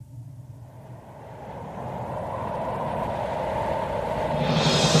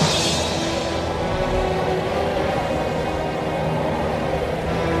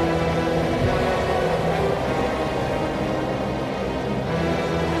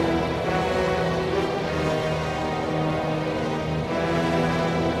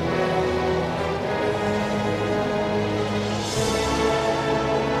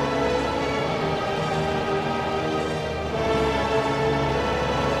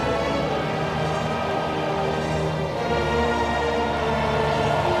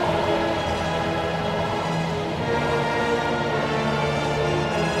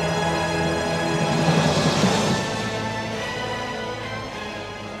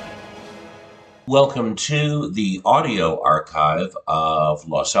Welcome to the audio archive of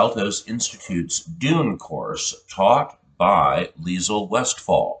Los Altos Institute's Dune course taught by Liesel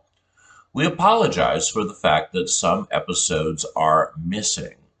Westphal. We apologize for the fact that some episodes are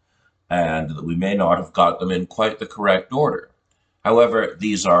missing and that we may not have got them in quite the correct order. However,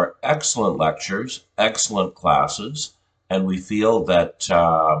 these are excellent lectures, excellent classes, and we feel that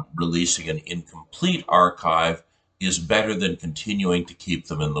releasing an incomplete archive is better than continuing to keep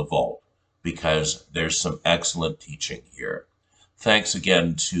them in the vault because there's some excellent teaching here. Thanks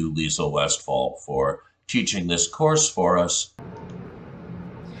again to Liesel Westphal for teaching this course for us.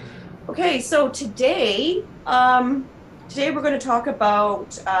 Okay, so today we're going to talk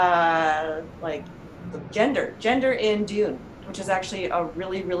about gender in Dune, which is actually a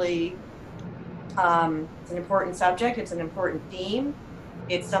really, it's an important subject. It's an important theme.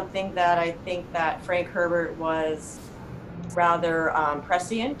 It's something that I think that Frank Herbert was rather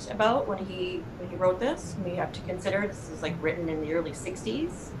prescient about when he wrote this. We have to consider this is like written in the early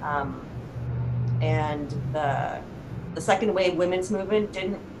 '60s, and the second wave women's movement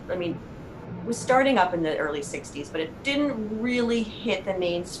didn't. I mean, was starting up in the early '60s, but it didn't really hit the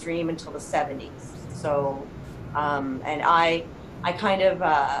mainstream until the '70s. So, and I kind of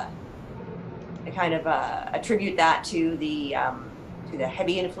attribute that to the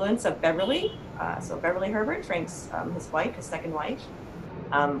heavy influence of Beverly. So Beverly Herbert, Frank's his wife, his second wife,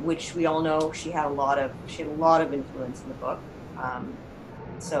 which we all know she had a lot of influence in the book. Um,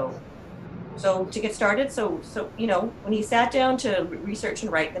 so so to get started, when he sat down to research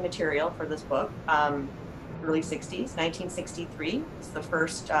and write the material for this book, early '60s, 1963 is the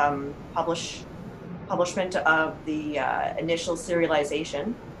first publishment of the initial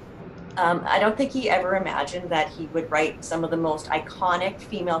serialization. I don't think he ever imagined that he would write some of the most iconic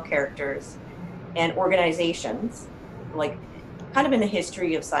female characters and organizations, like kind of in the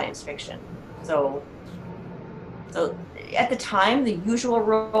history of science fiction. So so at the time, the usual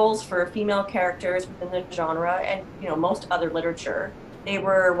roles for female characters within the genre and most other literature, they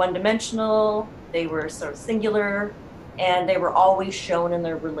were one-dimensional, they were sort of singular, and they were always shown in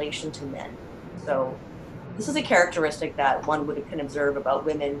their relation to men. So this is a characteristic that one can observe about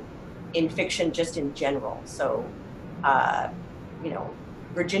women in fiction just in general. So, uh, you know,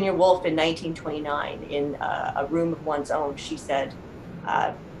 Virginia Woolf in 1929, in A Room of One's Own, she said,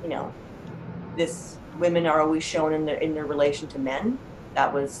 uh, you know, this women are always shown in their relation to men.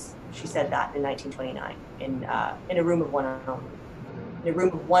 That was She said that in 1929 in A Room of One's Own, in A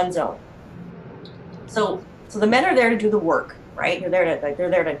Room of One's Own. So the men are there to do the work, right? They're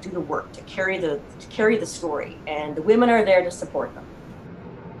there to do the work, to carry the story, and the women are there to support them.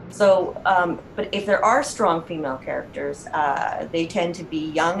 So, but if there are strong female characters, they tend to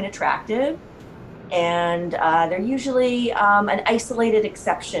be young and attractive, and they're usually an isolated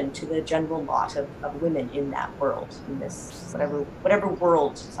exception to the general lot of women in that world, in this whatever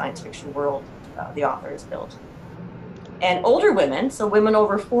world, science fiction world, the author has built. And older women, so women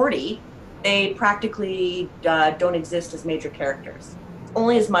over 40, they practically don't exist as major characters,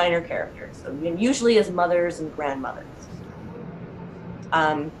 only as minor characters, so usually as mothers and grandmothers.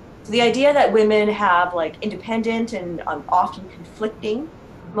 So the idea that women have like independent and often conflicting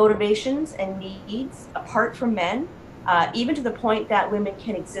motivations and needs apart from men, even to the point that women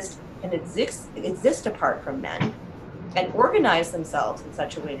can exist apart from men and organize themselves in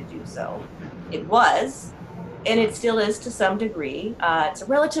such a way to do so. It was, and it still is to some degree. It's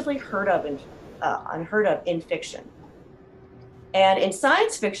relatively unheard of in fiction. And in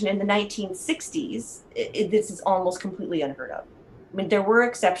science fiction in the 1960s, this is almost completely unheard of. I mean, there were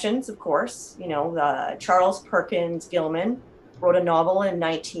exceptions, of course. Charles Perkins Gilman wrote a novel in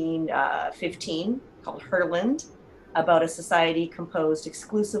 1915 called Herland about a society composed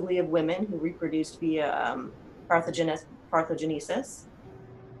exclusively of women who reproduced via parthenogenesis.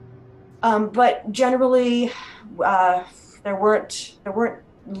 But generally, uh, there weren't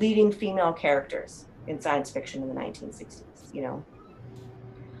leading female characters in science fiction in the 1960s.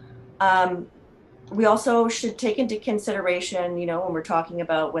 Um, we also should take into consideration, when we're talking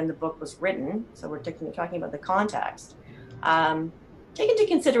about when the book was written, so we're talking about the context, um, take into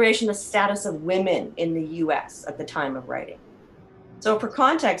consideration the status of women in the US at the time of writing. So, for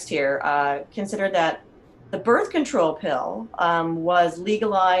context here, consider that the birth control pill was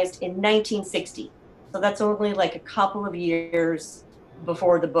legalized in 1960. So, that's only like a couple of years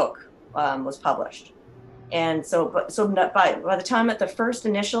before the book was published. And by the time that the first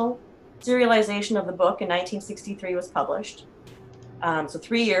initial serialization of the book in 1963 was published, so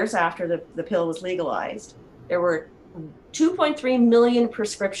 3 years after the pill was legalized, there were 2.3 million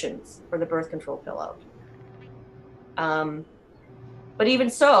prescriptions for the birth control pill out. Um, But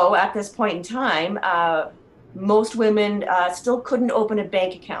even so, at this point in time, most women still couldn't open a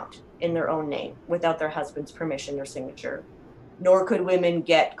bank account in their own name without their husband's permission or signature, nor could women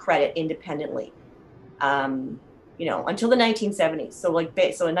get credit independently. Until the 1970s. So in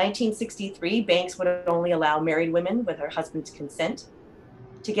 1963, banks would only allow married women with their husband's consent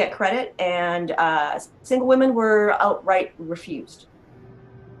to get credit, and single women were outright refused.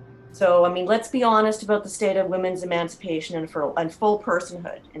 So, I mean, let's be honest about the state of women's emancipation and full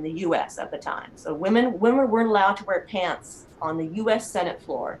personhood in the U.S. at the time. So women weren't allowed to wear pants on the U.S. Senate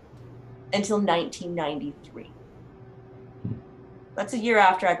floor until 1993. That's a year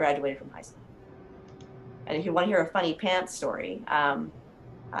after I graduated from high school. And if you want to hear a funny pants story,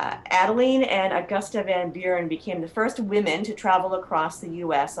 Adeline and Augusta Van Buren became the first women to travel across the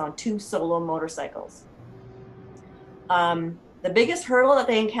U.S. on 2 solo motorcycles. The biggest hurdle that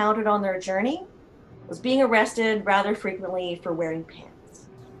they encountered on their journey was being arrested rather frequently for wearing pants.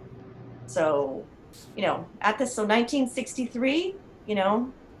 So, 1963,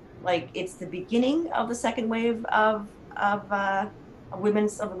 it's the beginning of the second wave of the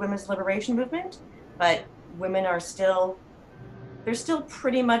women's liberation movement, but women are still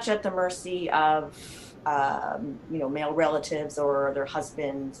pretty much at the mercy of male relatives or their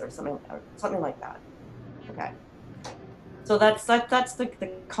husbands or something like that. Okay. So that's the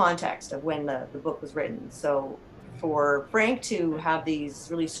context of when the book was written. So for Frank to have these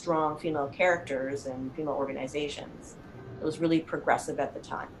really strong female characters and female organizations, it was really progressive at the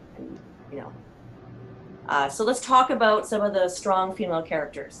time. And so let's talk about some of the strong female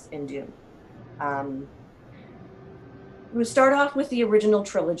characters in Dune. We'll start off with the original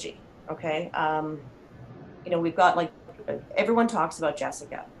trilogy. Okay. We've got everyone talks about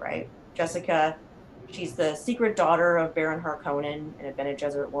Jessica, right? Jessica. She's the secret daughter of Baron Harkonnen and a Bene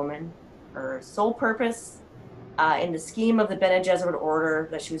Gesserit woman. Her sole purpose in the scheme of the Bene Gesserit order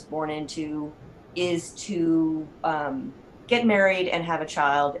that she was born into is to get married and have a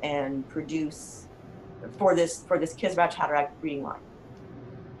child and produce for this Kizrat Haderach breeding line.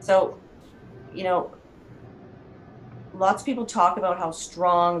 So, lots of people talk about how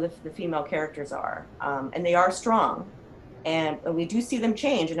strong the female characters are, and they are strong. And we do see them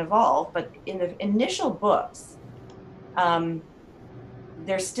change and evolve, but in the initial books,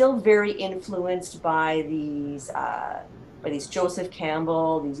 they're still very influenced by these Joseph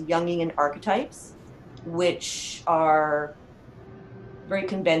Campbell, these Jungian archetypes, which are very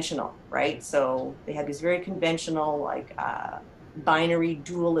conventional, right? So they have these very conventional, binary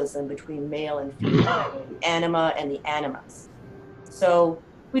dualism between male and female, the anima and the animus. So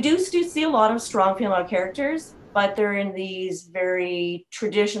we do see a lot of strong female characters, but they're in these very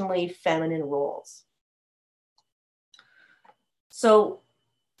traditionally feminine roles. So,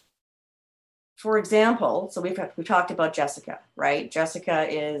 for example, we've talked about Jessica, right? Jessica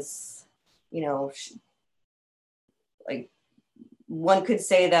is, one could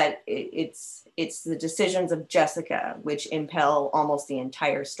say that it's the decisions of Jessica which impel almost the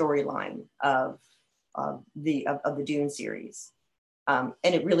entire storyline of the Dune series. And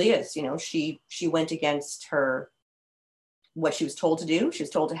it really is, she went against what she was told to do. She was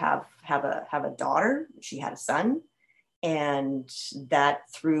told to have a daughter. She had a son, and that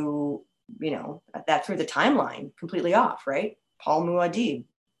threw the timeline completely off, right? Paul Muad'Dib,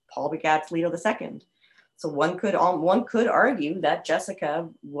 Paul begat Leto II. So one could argue that Jessica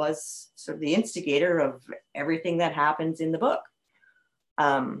was sort of the instigator of everything that happens in the book.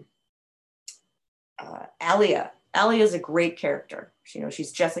 Alia is a great character.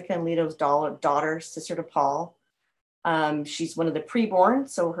 She's Jessica and Leto's daughter, sister to Paul. She's one of the preborn,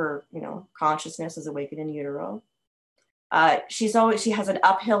 so her consciousness is awakened in utero. She has an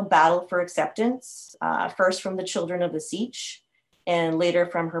uphill battle for acceptance, first from the children of the Sietch, and later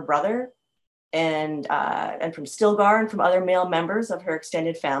from her brother, and from Stilgar and from other male members of her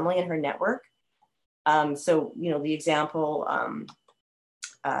extended family and her network. So the example.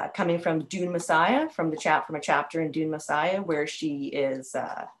 Coming from Dune Messiah, from a chapter in Dune Messiah, where she's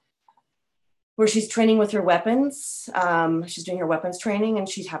training with her weapons. She's doing her weapons training, and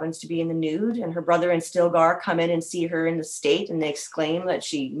she happens to be in the nude. And her brother and Stilgar come in and see her in the state, and they exclaim that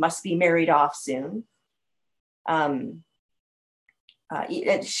she must be married off soon. Even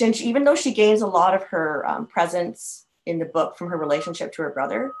though she gains a lot of her presence in the book from her relationship to her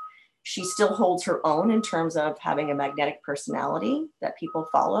brother, she still holds her own in terms of having a magnetic personality that people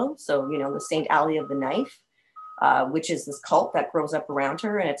follow. So, the Saint Alia of the Knife, which is this cult that grows up around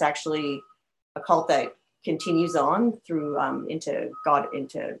her. And it's actually a cult that continues on through into God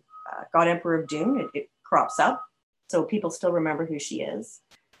Emperor of Dune. It crops up. So people still remember who she is.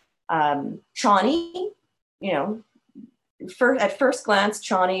 Chani, at first glance,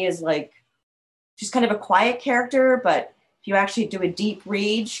 Chani is like, she's kind of a quiet character, but if you actually do a deep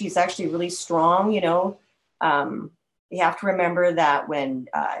read, she's actually really strong, you know. You have to remember that when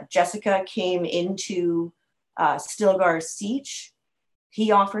Jessica came into Stilgar's Siege,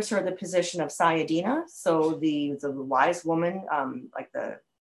 he offers her the position of Sayadina, so the wise woman, like the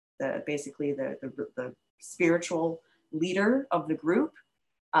basically the spiritual leader of the group.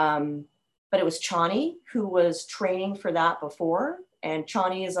 But it was Chani who was training for that before, and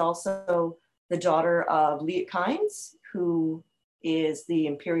Chani is also the daughter of Liet Kynes, who is the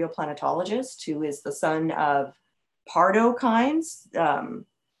imperial planetologist, who is the son of Pardo Kynes, the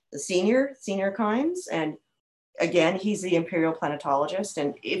senior Kynes, and again, he's the imperial planetologist.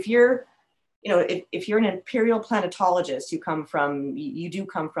 And if you're, you know, if you're an imperial planetologist, you do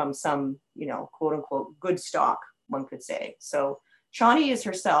come from some, you know, quote unquote good stock, one could say. So Chani is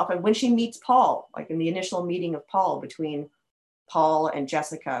herself, and when she meets Paul, like in the initial meeting of Paul, between Paul and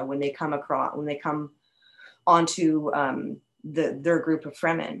Jessica, when they come onto their group of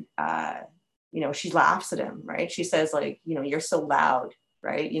Fremen, you know, she laughs at him, right? She says, like, you know, you're so loud,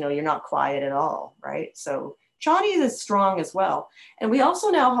 right? You know, you're not quiet at all, right? So Chani is strong as well. And we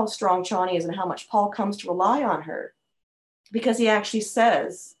also know how strong Chani is and how much Paul comes to rely on her, because he actually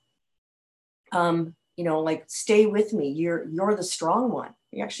says, you know, like, stay with me. You're the strong one.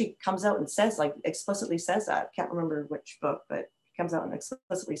 He actually comes out and says, like, explicitly says that. Can't remember which book, but he comes out and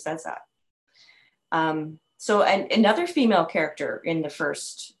explicitly says that. So, and another female character in the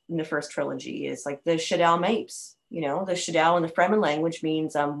first trilogy is like the Shadowll Mapes. You know, the Shadowll in the Fremen language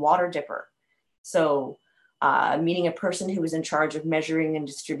means water dipper. So, meaning a person who is in charge of measuring and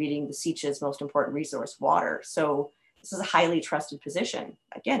distributing the Siege's most important resource, water. So this is a highly trusted position.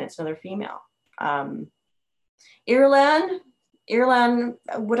 Again, it's another female. Irulan,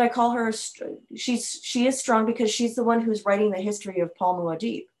 would I call her? She is strong because she's the one who's writing the history of Paul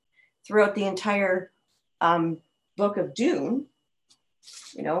Muad'Dib throughout the entire book of Dune.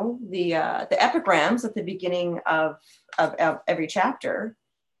 You know, the epigrams at the beginning of every chapter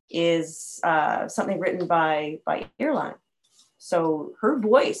is something written by Irulan. So her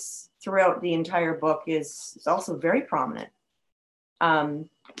voice throughout the entire book is also very prominent.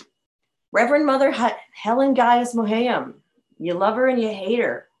 Reverend Mother Helen Gaius Mohiam, you love her and you hate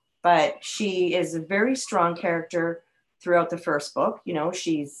her, but she is a very strong character throughout the first book. You know,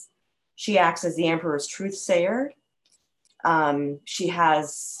 she acts as the Emperor's truthsayer. She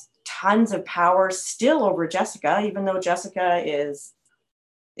has tons of power still over Jessica, even though Jessica is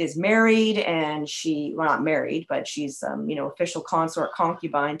married, and well, not married, but she's you know, official consort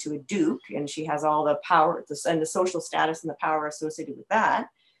concubine to a duke, and she has all the power and the social status and the power associated with that.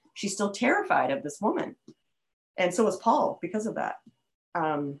 She's still terrified of this woman, and so is Paul because of that.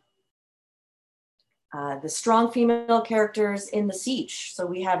 The strong female characters in the Siege. So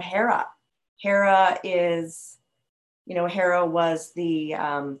we have Hera. Hera is, you know, Hera was the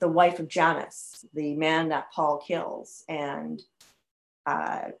wife of Janus, the man that Paul kills, and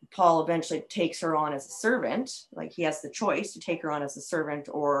Paul eventually takes her on as a servant. Like, he has the choice to take her on as a servant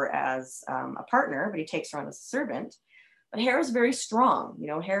or as a partner, but he takes her on as a servant. But Hera's very strong. You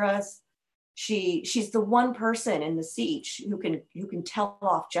know, she's the one person in the Siege who can tell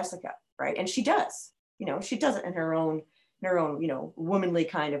off Jessica, right? And she does. You know, she does it in her own, you know, womanly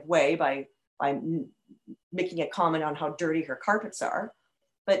kind of way by making a comment on how dirty her carpets are.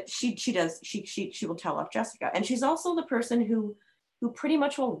 But she will tell off Jessica. And she's also the person who pretty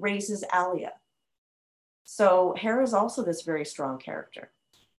much will raises Alia. So Hera's also this very strong character.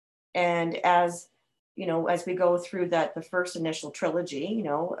 And as you know, as we go through the first initial trilogy, you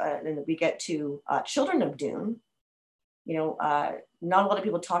know, and we get to Children of Dune, you know, not a lot of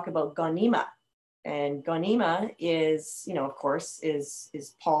people talk about Ghanima. And Ghanima is, you know, of course,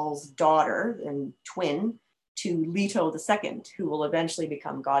 is Paul's daughter and twin to Leto II, who will eventually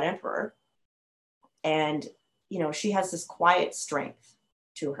become God Emperor. And, you know, she has this quiet strength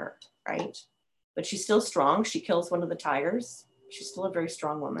to her, right? But she's still strong. She kills one of the tigers. She's still a very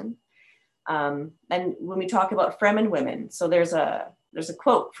strong woman. And when we talk about Fremen women, so there's a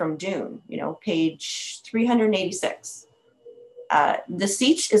quote from Dune, you know, page 386. The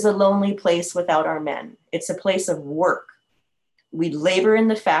Siege is a lonely place without our men. It's a place of work. We labor in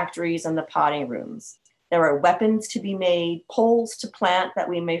the factories and the potting rooms. There are weapons to be made, poles to plant that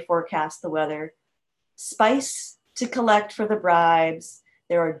we may forecast the weather, spice to collect for the bribes.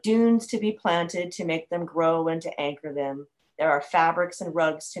 There are dunes to be planted to make them grow and to anchor them. There are fabrics and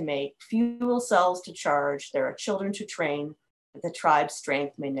rugs to make, fuel cells to charge. There are children to train, that the tribe's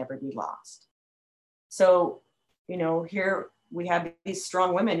strength may never be lost. So, you know, here we have these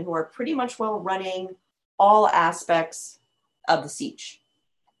strong women who are pretty much well running all aspects of the siege,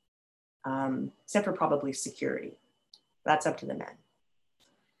 except for probably security. That's up to the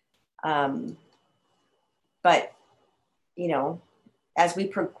men. But, you know, as we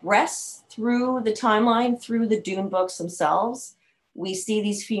progress through the timeline, through the Dune books themselves, we see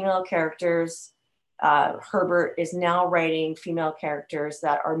these female characters. Herbert is now writing female characters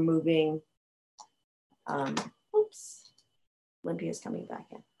that are moving. Oops, Olympia's coming back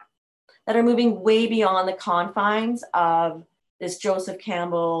in. That are moving way beyond the confines of this Joseph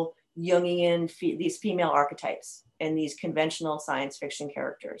Campbell Jungian, these female archetypes and these conventional science fiction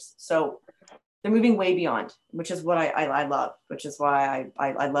characters. So they're moving way beyond, which is what I love, which is why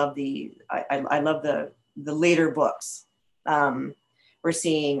I love the later books. We're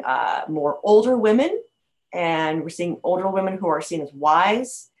seeing more older women, and we're seeing older women who are seen as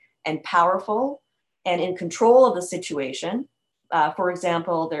wise and powerful and in control of the situation. For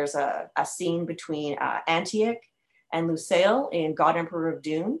example, there's a scene between Antioch and Lucille in God Emperor of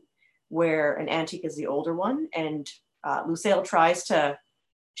Dune, where Antioch is the older one, and Lucille tries to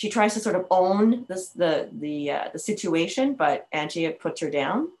sort of own the situation, but Antioch puts her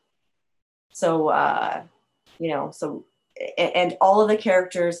down. So and all of the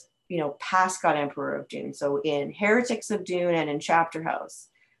characters, past God Emperor of Dune. So in Heretics of Dune and in Chapter House,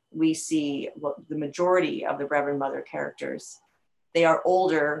 we see the majority of the Reverend Mother characters. They are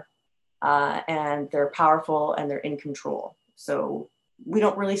older and they're powerful and they're in control. So we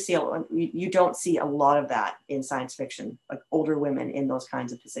don't really see, you don't see a lot of that in science fiction, like older women in those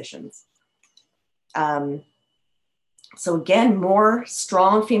kinds of positions. So again, more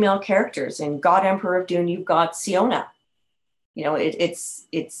strong female characters. In God Emperor of Dune, you've got Siona. It's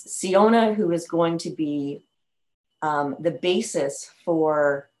Siona who is going to be the basis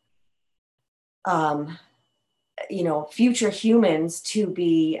for future humans to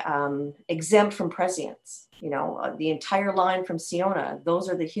be exempt from prescience. The entire line from Siona, those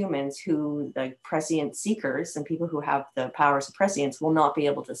are the humans who the prescient seekers and people who have the powers of prescience will not be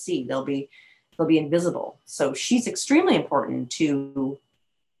able to see. They'll be invisible. So she's extremely important to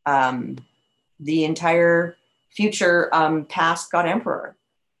the entire future past God Emperor.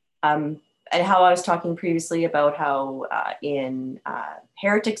 And how I was talking previously about how in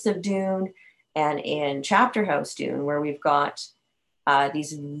Heretics of Dune and in Chapter House Dune, where we've got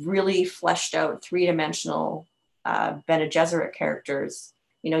these really fleshed out three-dimensional Bene Gesserit characters.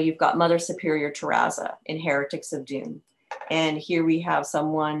 You've got Mother Superior Taraza in Heretics of Dune. And here we have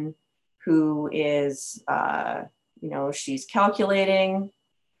someone who is, she's calculating,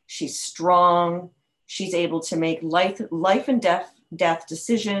 she's strong, she's able to make life and death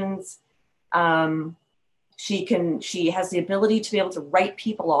decisions. She has the ability to be able to write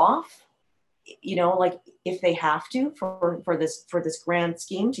people off, like if they have to for this grand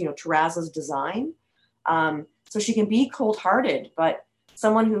scheme, Taraza's design. So she can be cold-hearted, but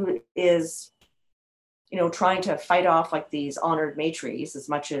someone who is, trying to fight off like these honored matres as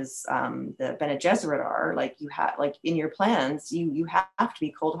much as the Bene Gesserit are, like you have, like in your plans, you have to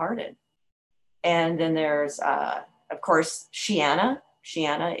be cold-hearted. And then there's, of course, Shiana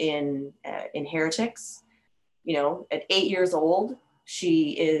in Heretics. At 8 years old,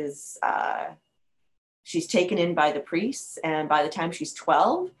 she is she's taken in by the priests, and by the time she's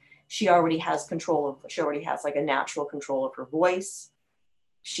 12, she already has like a natural control of her voice.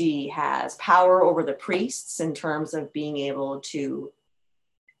 She has power over the priests in terms of being able to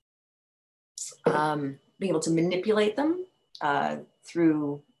manipulate them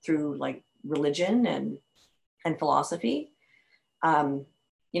through like religion and philosophy.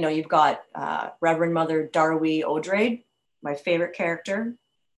 You've got Reverend Mother Darwi Odrade, my favorite character.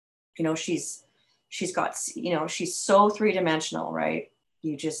 She's so three-dimensional, right?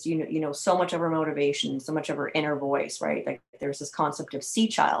 You just, so much of her motivation, so much of her inner voice, right? Like there's this concept of sea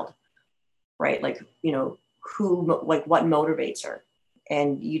child, right? Like, what motivates her.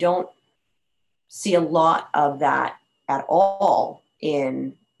 And you don't see a lot of that at all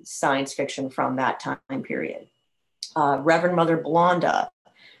in science fiction from that time period. Reverend Mother Blonda,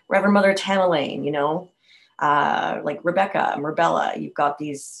 Reverend Mother Tamerlane, like Rebecca, Marbella. You've got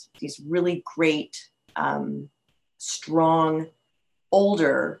these really great, strong,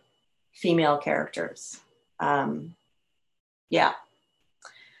 older female characters.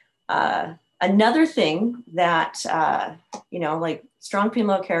 Another thing that, like strong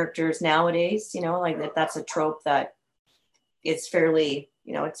female characters nowadays, like that's a trope that it's fairly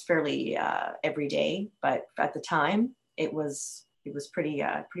everyday, but at the time it was pretty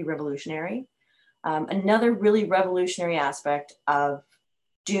revolutionary. Another really revolutionary aspect of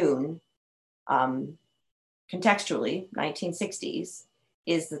Dune, contextually, 1960s,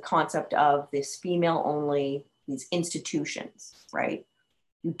 is the concept of this female-only these institutions, right?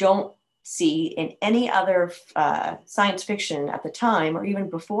 You don't see in any other science fiction at the time, or even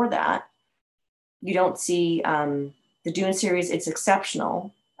before that, you don't see the Dune series. It's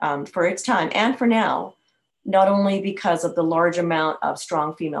exceptional for its time and for now, not only because of the large amount of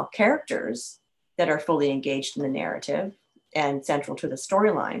strong female characters that are fully engaged in the narrative and central to the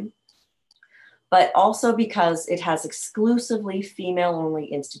storyline, but also because it has exclusively female-only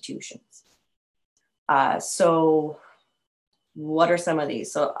institutions. So what are some of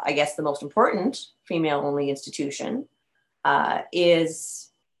these? So I guess the most important female-only institution is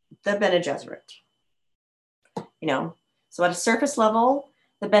the Bene Gesserit. You know, so at a surface level,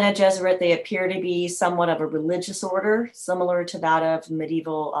 the Bene Gesserit, they appear to be somewhat of a religious order, similar to that of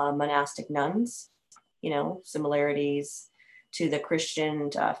medieval monastic nuns, you know, similarities to the Christian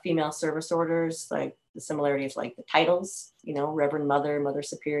female service orders, like the similarities like the titles, you know, Reverend Mother, Mother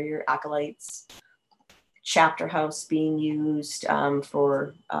Superior, acolytes, chapter house being used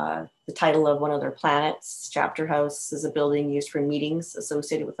for the title of one of their planets. Chapter house is a building used for meetings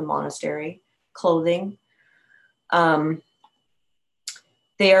associated with the monastery, clothing.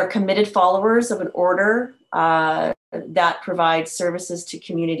 They are committed followers of an order that provides services to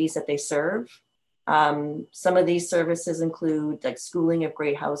communities that they serve. Some of these services include like schooling of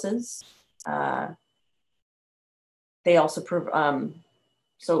great houses. They also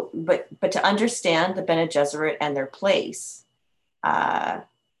but to understand the Bene Gesserit and their place,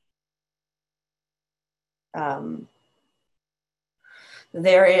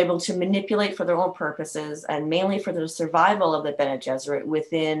 they're able to manipulate for their own purposes and mainly for the survival of the Bene Gesserit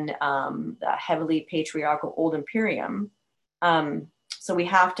within the heavily patriarchal Old Imperium. So we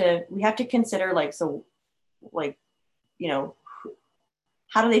have to consider you know,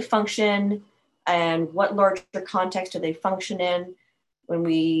 how do they function and what larger context do they function in? When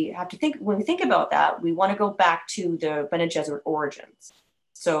we think about that, we want to go back to the Bene Gesserit origins.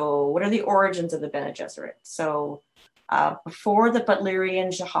 So what are the origins of the Bene Gesserit? So before the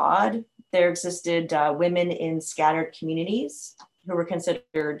Butlerian Jihad, there existed women in scattered communities who were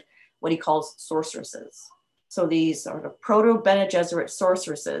considered what he calls sorceresses. So these are the proto-Bene Gesserit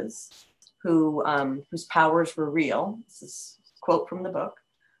sorceresses whose powers were real. This is a quote from the book.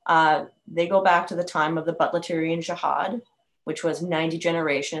 They go back to the time of the Butlerian Jihad, which was 90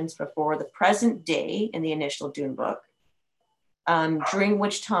 generations before the present day in the initial Dune book, during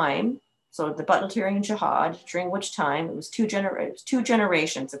which time, so the Butlerian Jihad, during which time it was two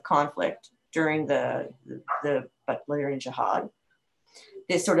generations of conflict during the Butlerian Jihad.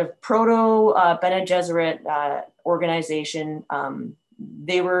 This sort of proto-Bene Gesserit organization,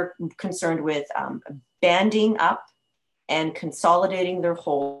 they were concerned with banding up and consolidating their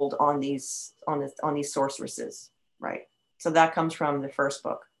hold on these sorceresses, right? So that comes from the first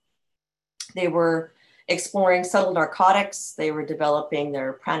book. They were exploring subtle narcotics. They were developing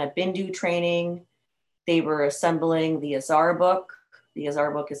their Prana Bindu training. They were assembling the Azar book. The Azar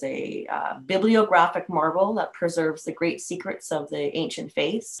book is a bibliographic marvel that preserves the great secrets of the ancient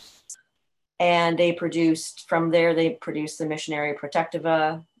faiths. And from there, they produced the Missionary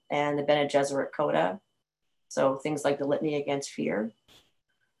Protectiva and the Bene Gesserit Coda. So things like the Litany Against Fear.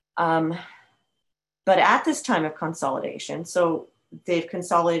 But at this time of consolidation, so they've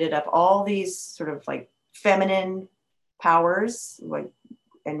consolidated up all these sort of like feminine powers, like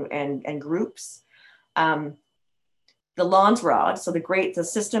and groups. The Landsraad, so the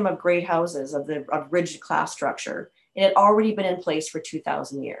system of great houses of rigid class structure, it had already been in place for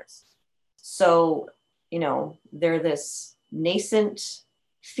 2,000 years. So, you know, they're this nascent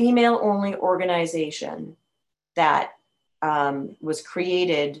female-only organization that was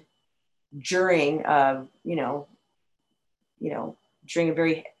created during during a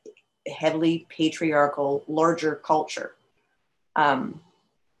very heavily patriarchal larger culture.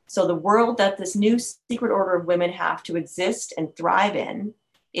 So the world that this new secret order of women have to exist and thrive in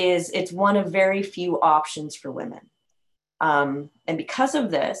it's one of very few options for women. And because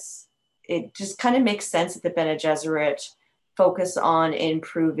of this, it just kind of makes sense that the Bene Gesserit focus on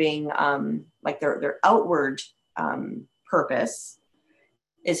improving their outward purpose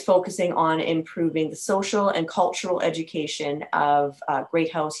is focusing on improving the social and cultural education of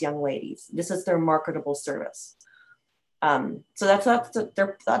Great House young ladies. This is their marketable service. So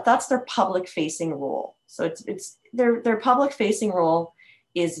that's their public facing role. So it's their public facing role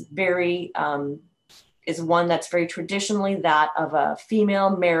is is one that's very traditionally that of a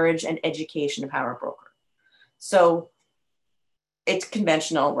female marriage and education power broker. So it's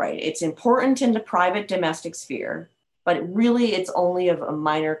conventional, right? It's important in the private domestic sphere, but it's only of a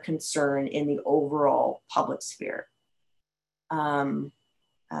minor concern in the overall public sphere. So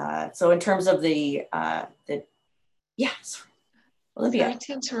in terms of the Yes, Sorry Olympia.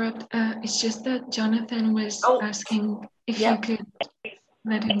 to interrupt. It's just that Jonathan was Oh, asking if you yep. could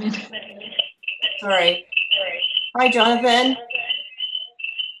let him in. Sorry. Hi, Jonathan.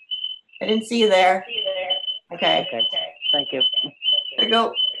 I didn't see you there. Okay. Okay. Thank you. There you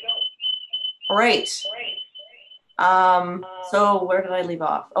go. All right. So where did I leave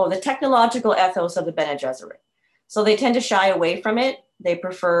off? Oh, the technological ethos of the Bene Gesserit. So they tend to shy away from it. They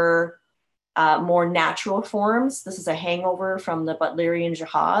prefer more natural forms. This is a hangover from the Butlerian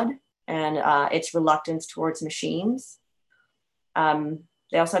Jihad and its reluctance towards machines.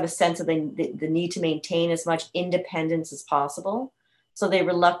 They also have a sense of the need to maintain as much independence as possible. So they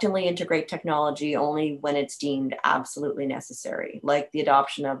reluctantly integrate technology only when it's deemed absolutely necessary, like the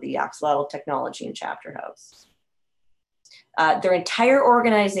adoption of the axolotl technology in Chapter House. Their entire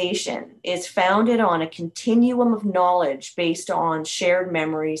organization is founded on a continuum of knowledge based on shared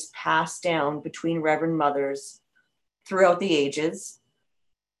memories passed down between Reverend Mothers throughout the ages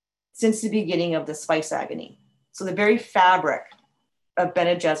since the beginning of the Spice Agony. So the very fabric of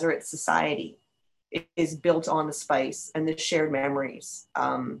Bene Gesserit society is built on the spice and the shared memories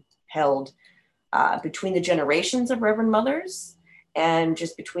held between the generations of Reverend Mothers and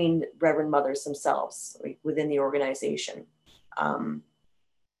just between Reverend Mothers themselves, like within the organization.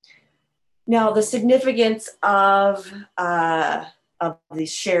 Now, the significance of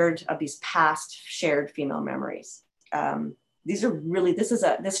these past shared female memories. These are really,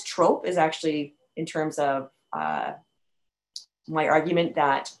 this trope is actually, in terms of my argument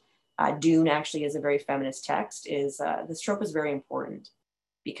that Dune actually is a very feminist text, is this trope is very important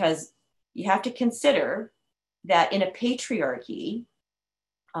because you have to consider that in a patriarchy,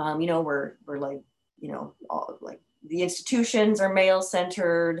 we're like, all, like the institutions are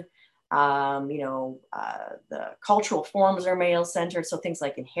male-centered, the cultural forms are male-centered, so things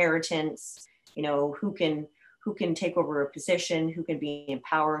like inheritance, who can take over a position, who can be in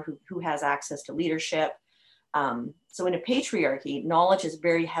power, who has access to leadership. So in a patriarchy, knowledge is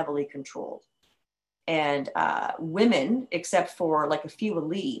very heavily controlled. And women, except for like a few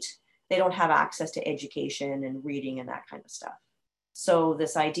elite, they don't have access to education and reading and that kind of stuff. So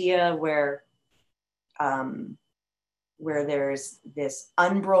this idea where there's this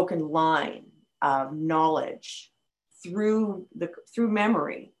unbroken line of knowledge through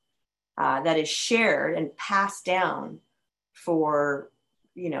memory that is shared and passed down for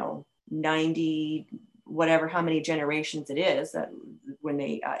 90 whatever how many generations it is, that when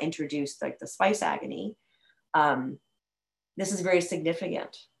they introduced like the Spice Agony, this is very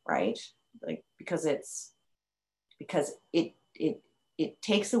significant, right? Like because it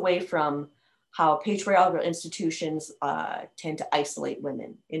takes away from how patriarchal institutions tend to isolate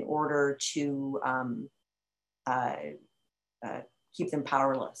women in order to keep them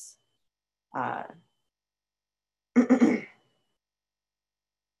powerless.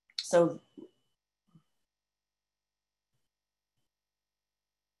 So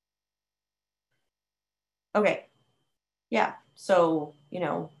okay, yeah, so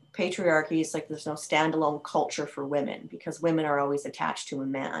patriarchy is like there's no standalone culture for women because women are always attached to a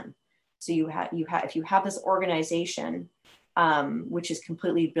man. So if you have this organization which is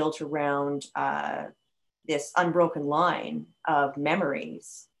completely built around this unbroken line of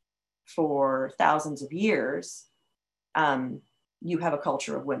memories for thousands of years, you have a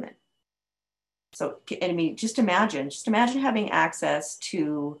culture of women. So I mean, just imagine having access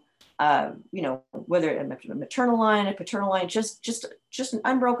to whether a maternal line, a paternal line, just an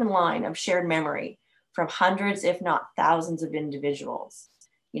unbroken line of shared memory from hundreds, if not thousands of individuals.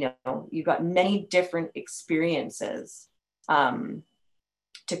 You've got many different experiences to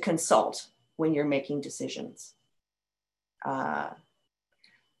consult when you're making decisions.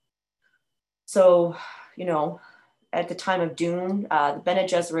 So, at the time of Dune, the Bene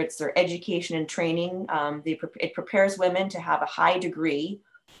Gesserits, their education and training, it prepares women to have a high degree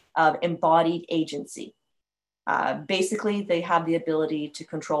of embodied agency. Basically, they have the ability to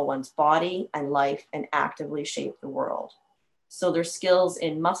control one's body and life and actively shape the world. So their skills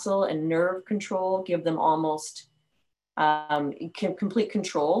in muscle and nerve control give them almost complete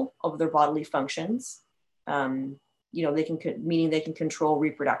control over their bodily functions. Meaning they can control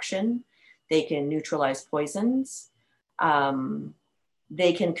reproduction, they can neutralize poisons,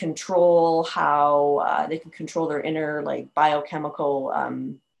 they can control their inner like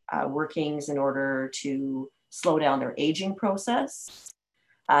biochemical workings in order to slow down their aging process.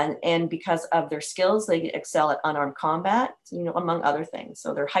 And because of their skills, they excel at unarmed combat, among other things.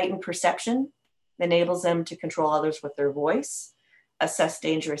 So their heightened perception enables them to control others with their voice, assess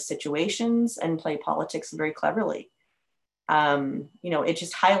dangerous situations, and play politics very cleverly. It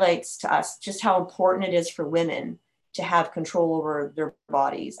just highlights to us just how important it is for women to have control over their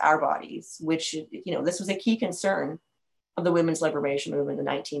bodies, our bodies, which, this was a key concern of the women's liberation movement in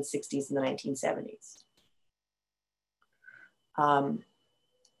the 1960s and the 1970s.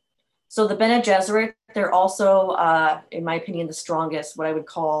 So the Bene Gesserit, they're also, in my opinion, the strongest, what I would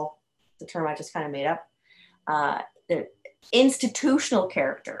call, the term I just kind of made up, the institutional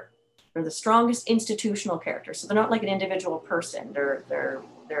character. They're the strongest institutional character. So they're not like an individual person. They're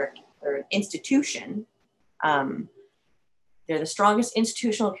an institution. They're the strongest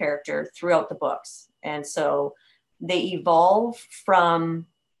institutional character throughout the books. And so they evolve from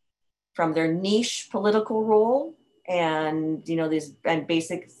their niche political role and,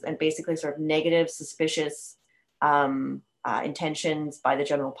 basically sort of negative, suspicious intentions by the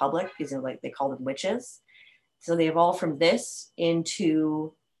general public, because like they call them witches. So they evolve from this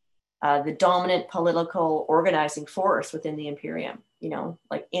into the dominant political organizing force within the Imperium,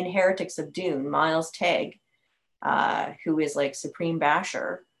 like in Heretics of Dune, Miles Tegg, who is like Supreme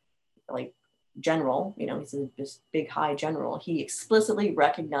Basher, like general, he's this big high general. He explicitly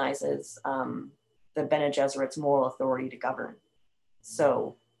recognizes the Bene Gesserit's moral authority to govern.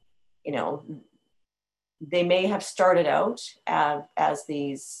 So, they may have started out as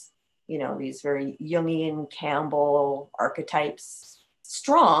these, these very Jungian Campbell archetypes,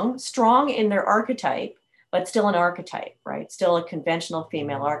 strong in their archetype, but still an archetype, right? Still a conventional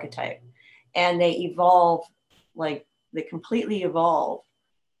female archetype. And they evolve, like they completely evolve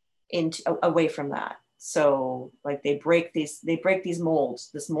away from that. So like they break these molds,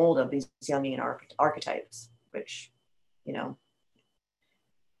 this mold of these Jungian archetypes, which,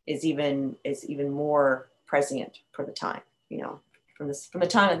 is even more prescient for the time, from the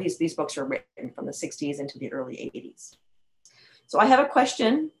time that these books were written, from the 60s into the early 80s. So I have a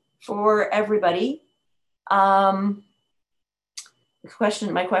question for everybody. My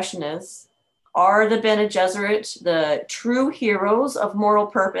question is, are the Bene Gesserit the true heroes of moral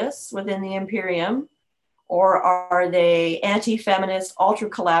purpose within the Imperium, or are they anti-feminist ultra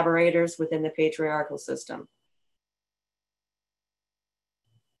collaborators within the patriarchal system?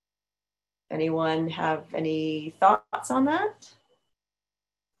 Anyone have any thoughts on that?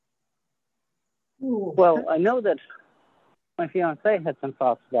 Well, I know that my fiance had some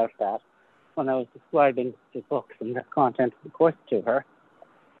thoughts about that when I was describing the books and the content of the course to her.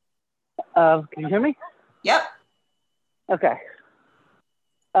 Can you hear me? Yep. Okay.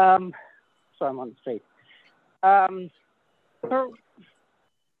 So I'm on the street. Her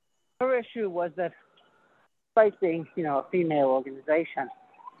issue was that, despite being, a female organization,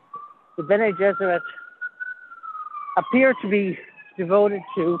 the Bene Gesserit appear to be devoted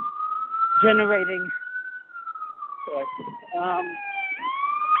to generating.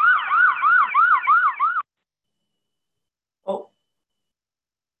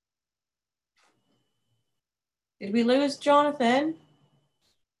 Did we lose Jonathan?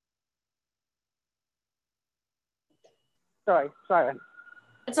 Sorry.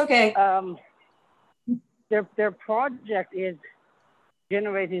 It's okay. Their project is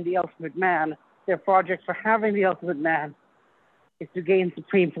generating the ultimate man. Their project for having the ultimate man is to gain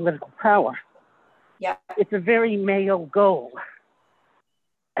supreme political power. Yeah. It's a very male goal.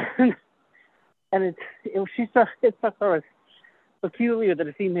 And it's sort of peculiar that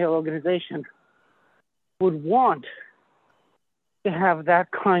a female organization would want to have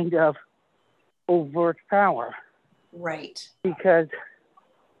that kind of overt power. Right. Because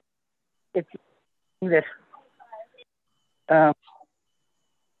it's that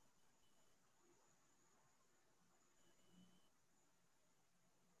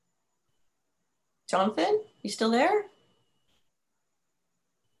Jonathan, you still there?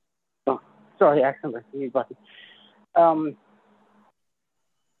 Oh, sorry, I accidentally hit the mute button.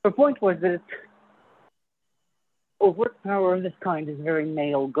 The point was that overt power of this kind is a very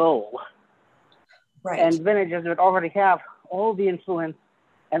male goal. Right. And Bene Gesserit already have all the influence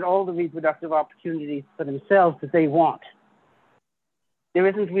and all the reproductive opportunities for themselves that they want. There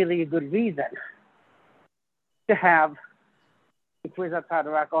isn't really a good reason to have Kwisatz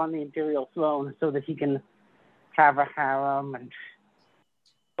Haderach on the imperial throne so that he can have a harem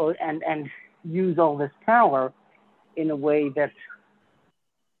and use all this power in a way that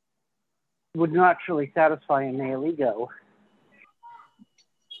would naturally satisfy a male ego,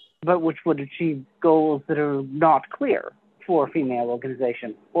 but which would achieve goals that are not clear for a female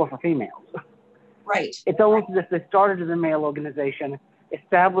organization or for females. Right. It's almost as if they started as a male organization,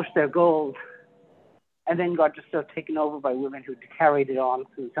 established their goals, and then got just sort of taken over by women who carried it on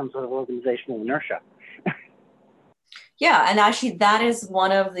through some sort of organizational inertia. Yeah, and actually that is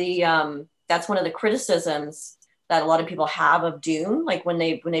one of the criticisms that a lot of people have of Dune, like when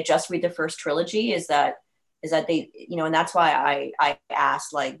they just read the first trilogy, is that is that they, and that's why I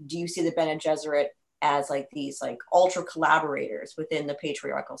asked, like, do you see the Bene Gesserit as like these like ultra collaborators within the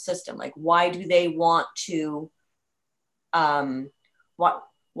patriarchal system? Like, why do they want to,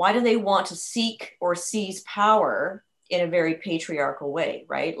 why do they want to seek or seize power in a very patriarchal way,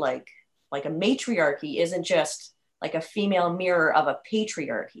 right? Like a matriarchy isn't just like a female mirror of a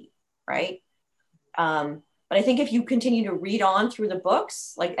patriarchy, right? But I think if you continue to read on through the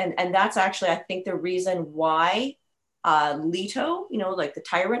books, like, and that's actually, I think, the reason why Leto, like the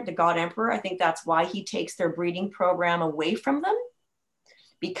tyrant, the god emperor, I think that's why he takes their breeding program away from them,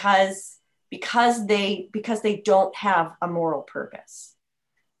 because they don't have a moral purpose,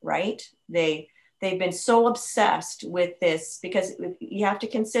 right? They've been so obsessed with this, because you have to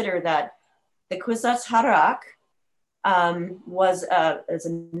consider that the Kwisatz Haderach was a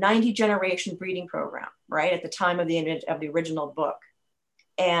 90 generation breeding program, right, at the time of the original book,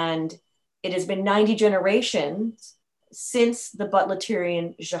 and it has been 90 generations since the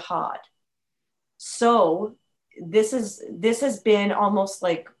Butlerian Jihad. So this has been almost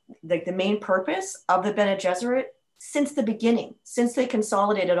like the main purpose of the Bene Gesserit since the beginning, since they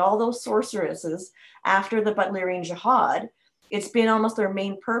consolidated all those sorceresses after the Butlerian Jihad. It's been almost their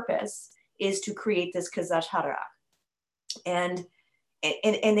main purpose is to create this Kwisatz Haderach. And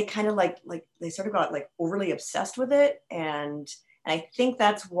they kind of like they sort of got like overly obsessed with it, and I think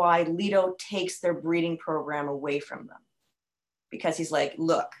that's why Leto takes their breeding program away from them, because he's like,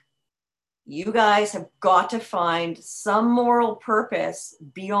 look, you guys have got to find some moral purpose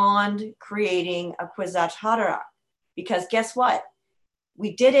beyond creating a Kwisatz Haderach, because guess what,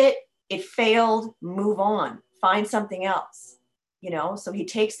 we did it failed, move on, find something else. So he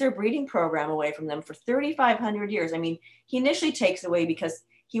takes their breeding program away from them for 3,500 years. I mean, he initially takes it away because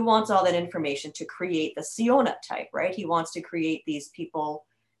he wants all that information to create the Siona type, right? He wants to create these people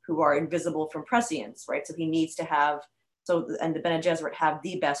who are invisible from prescience, right? So he needs to have, and the Bene Gesserit have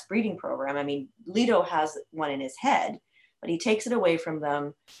the best breeding program. I mean, Leto has one in his head, but he takes it away from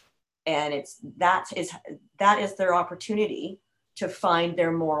them. And that is their opportunity to find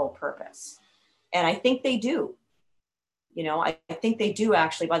their moral purpose. And I think they do. I think they do,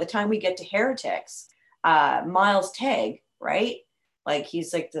 actually. By the time we get to Heretics, Miles Teg, right? Like,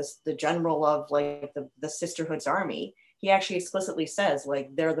 he's like the general of like the Sisterhood's army. He actually explicitly says,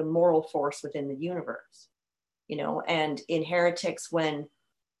 like, they're the moral force within the universe, and in Heretics, when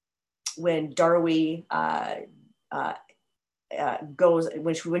Darwi goes,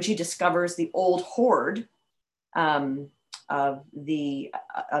 when she discovers the old horde, of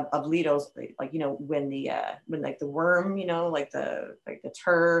Leto's, like, when like the worm, like the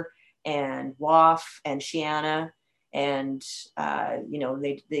Tur and Waff and Shiana, and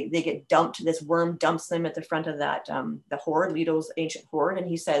they get dumped. This worm dumps them at the front of that the horde, Leto's ancient horde, and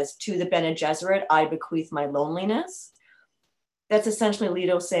he says, to the Bene Gesserit I bequeath my loneliness. That's essentially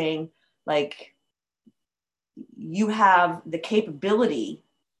Leto saying, like, you have the capability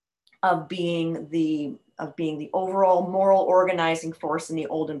of being the overall moral organizing force in the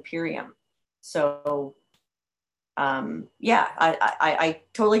old Imperium. So I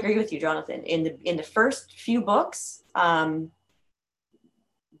totally agree with you, Jonathan. In the first few books, they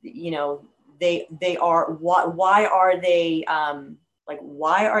are, why are they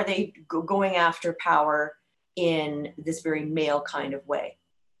going after power in this very male kind of way?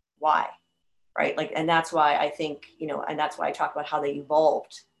 Why? Right? Like, and that's why I think, and that's why I talk about how they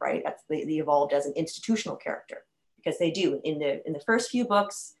evolved, right? They evolved as an institutional character, because they do. In the first few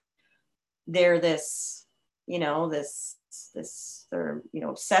books, they're this, they're,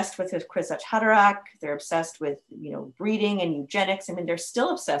 obsessed with Kwisatz Haderach. They're obsessed with, breeding and eugenics. I mean, they're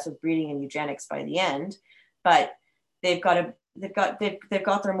still obsessed with breeding and eugenics by the end, but they've got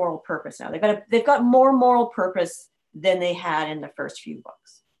their moral purpose now. They've got more moral purpose than they had in the first few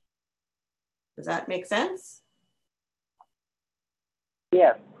books. Does that make sense?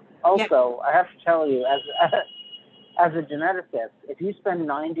 Yes. Also, yeah. I have to tell you, as a geneticist, if you spend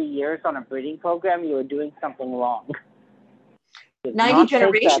 90 years on a breeding program, you are doing something wrong. 90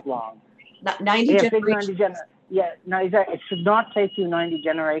 generations. That long. 90 generations. It should not take you 90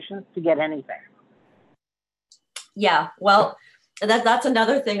 generations to get anything. Yeah, well, that's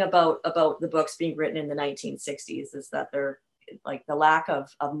another thing about the books being written in the 1960s, is that they're like the lack of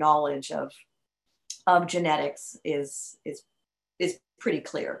knowledge of genetics is pretty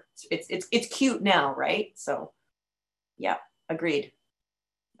clear. It's cute now, right? So yeah, agreed.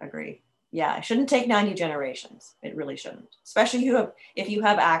 Yeah, it shouldn't take 90 generations. It really shouldn't, especially if you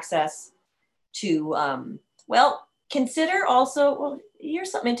have access to consider also, well,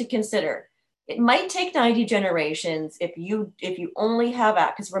 here's something to consider. It might take 90 generations if you only have,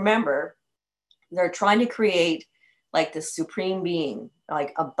 because remember, they're trying to create like the supreme being,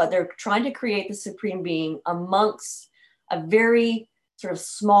 but they're trying to create the supreme being amongst a very sort of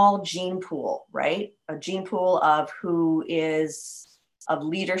small gene pool, right? A gene pool of who is of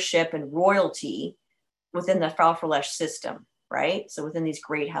leadership and royalty within the Frau-Furlesch system, right? So within these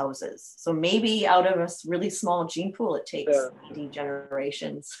great houses. So maybe out of a really small gene pool, it takes 80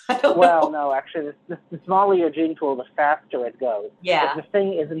 generations. No, actually, the smaller your gene pool, the faster it goes. Yeah. If the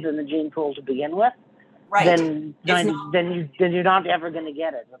thing isn't in the gene pool to begin with, right, then you're not ever going to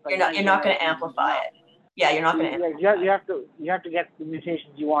get it. You're not going to amplify it. Yeah, you're not going to. You have to get the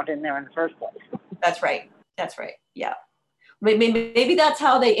mutations you want in there in the first place. That's right. Yeah. Maybe that's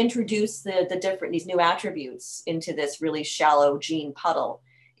how they introduce these new attributes into this really shallow gene puddle,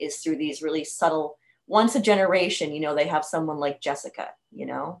 is through these really subtle, once a generation, they have someone like Jessica,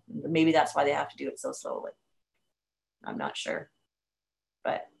 maybe that's why they have to do it so slowly. I'm not sure,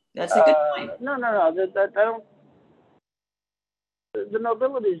 but that's a good point. No. I don't. The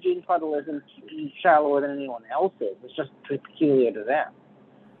nobility's gene puddle isn't shallower than anyone else's. It's just peculiar to them.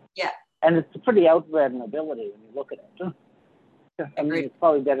 Yeah. And it's a pretty outbred nobility when you look at it. I mean, it's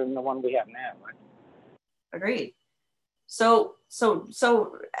probably better than the one we have now, right? Agreed. So does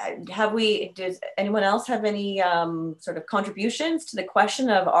anyone else have any sort of contributions to the question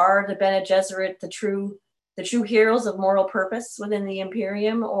of, are the Bene Gesserit the true heroes of moral purpose within the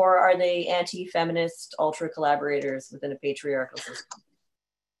Imperium, or are they anti-feminist ultra collaborators within a patriarchal system?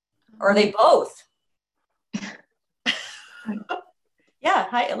 Or are they both? Yeah,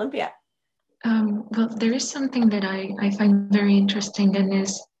 hi, Olympia. Well, there is something that I find very interesting, and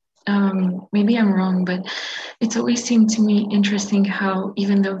is, maybe I'm wrong, but it's always seemed to me interesting how,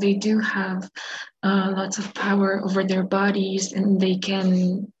 even though they do have lots of power over their bodies, and they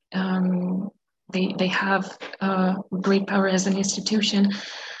can, they have great power as an institution,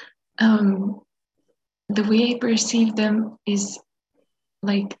 the way I perceive them is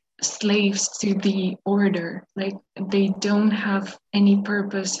like slaves to the order. Like, they don't have any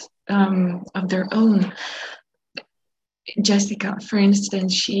purpose of their own. Jessica, for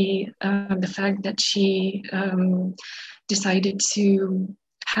instance, the fact that she decided to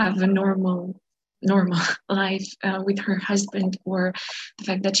have a normal life with her husband, or the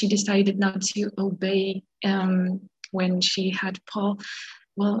fact that she decided not to obey when she had Paul,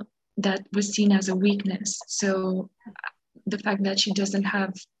 well, that was seen as a weakness. So the fact that she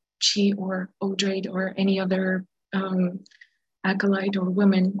or Odrade or any other acolyte or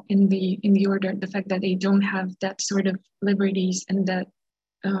women in the order, the fact that they don't have that sort of liberties, and that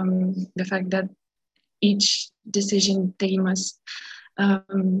the fact that each decision they must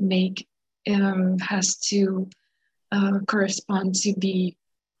make has to correspond to the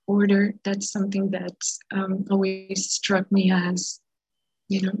order, that's something that always struck me as,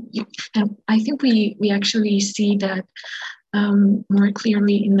 and I think we actually see that more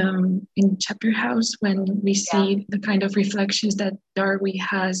clearly in Chapter House, when we see the kind of reflections that Darby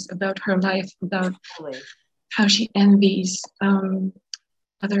has about her life, about how she envies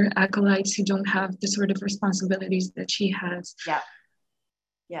other acolytes who don't have the sort of responsibilities that she has.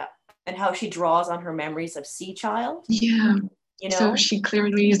 Yeah. And how she draws on her memories of Sea Child. Yeah. So she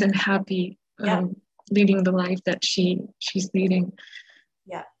clearly isn't happy leading the life that she's leading.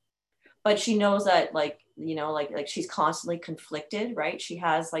 Yeah. But she knows that, like she's constantly conflicted, right? She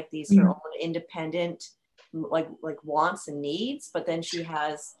has like these her own independent like wants and needs, but then she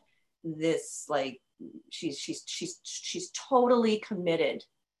has this like she's totally committed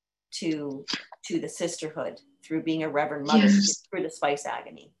to the sisterhood through being a Reverend Mother, through the Spice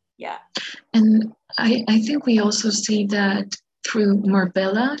Agony. Yeah. And I think we also see that through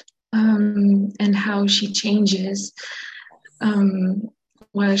Marbella, and how she changes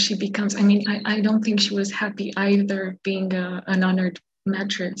while she becomes, I don't think she was happy either being an honored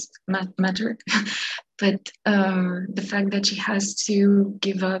matric, but the fact that she has to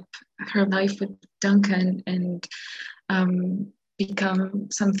give up her life with Duncan and become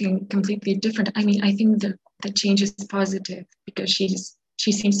something completely different. I think the change is positive, because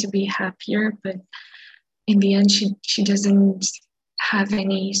she seems to be happier, but in the end she doesn't have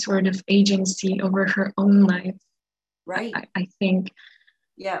any sort of agency over her own life. Right. I think.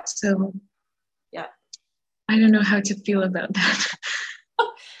 Yeah. So. Yeah. I don't know how to feel about that.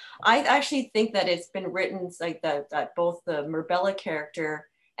 I actually think that it's been written like that both the Marbella character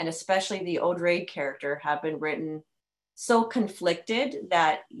and especially the Odrade character have been written so conflicted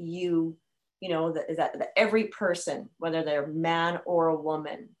that that every person, whether they're a man or a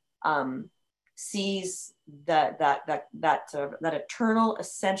woman, sees that eternal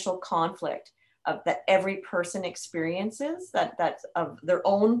essential conflict of that every person experiences, that of their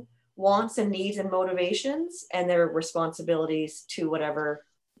own wants and needs and motivations and their responsibilities to whatever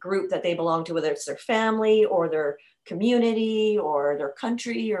group that they belong to, whether it's their family or their community or their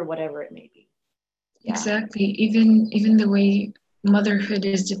country or whatever it may be. Yeah. Exactly. Even the way motherhood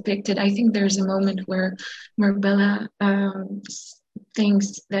is depicted, I think there's a moment where Marbella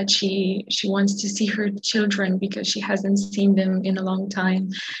thinks that she wants to see her children because she hasn't seen them in a long time,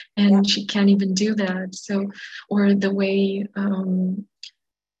 and she can't even do that. So, or the way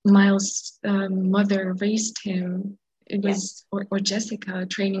Miles' mother raised him, it was, or Jessica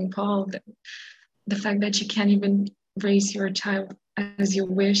training Paul, the fact that you can't even raise your child as you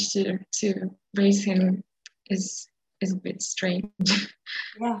wish to raise him is a bit strange.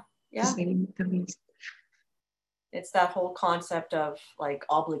 Yeah. To say the least. It's that whole concept of like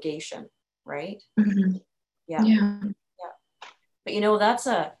obligation, right? Mm-hmm. Yeah. But you know, that's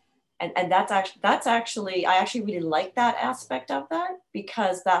actually I actually really like that aspect of that,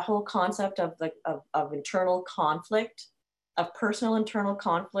 because that whole concept of of internal conflict, of personal internal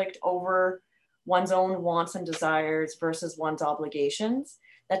conflict over one's own wants and desires versus one's obligations,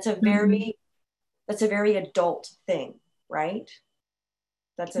 that's a very adult thing, right?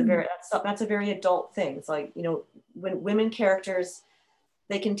 That's a very adult thing. It's like, you know, when women characters,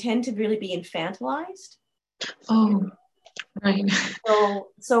 they can tend to really be infantilized. Oh, right.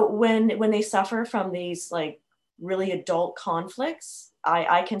 So when they suffer from these like really adult conflicts,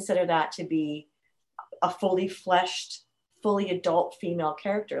 I consider that to be a fully fleshed, fully adult female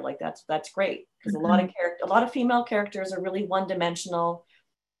character. Like that's great, because a lot of female characters are really one-dimensional.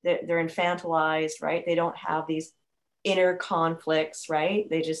 They're infantilized, right? They don't have these inner conflicts, right?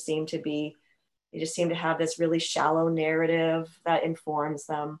 They just seem to have this really shallow narrative that informs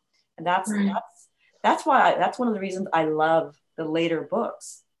them, and that's why that's one of the reasons I love the later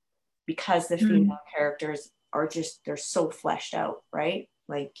books, because the female characters are just, they're so fleshed out, right?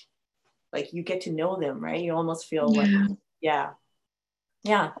 Like you get to know them, right? You almost feel like yeah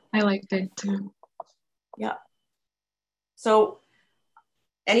I like that too. Yeah. So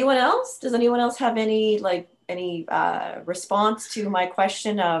anyone else? Does anyone else have any response to my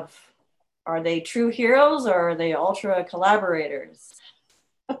question of, are they true heroes or are they ultra collaborators?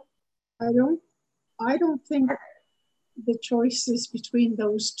 I don't think the choice is between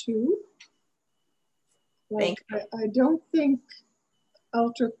those two. Like, I don't think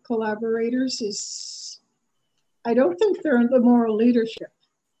ultra collaborators I don't think they're in the moral leadership,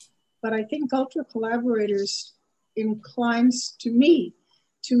 but I think ultra collaborators inclines to me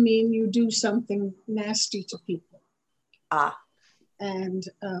to mean you do something nasty to people. And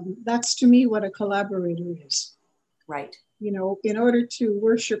that's to me what a collaborator is. Right. You know, in order to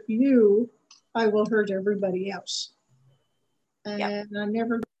worship you, I will hurt everybody else. And I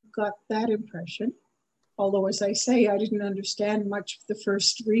never got that impression. Although, as I say, I didn't understand much of the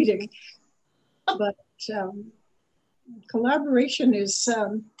first reading. But collaboration is,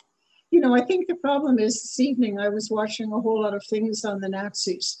 you know, I think the problem is this evening I was watching a whole lot of things on the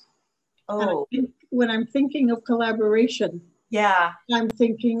Nazis. Oh. And when I'm thinking of collaboration, I'm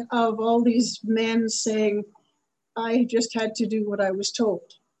thinking of all these men saying, I just had to do what I was told.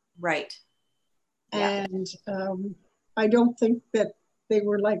 Right. And I don't think that they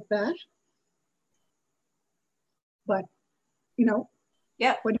were like that. But, you know,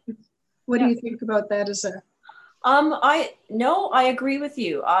 what do you think about that as a... I agree with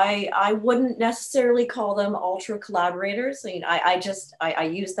you. I wouldn't necessarily call them ultra collaborators. I mean, I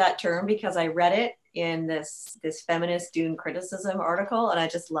use that term because I read it in this feminist Dune criticism article, and I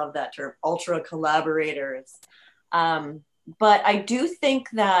just love that term, ultra collaborators. But I do think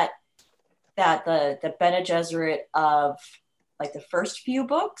that the Bene Gesserit of like the first few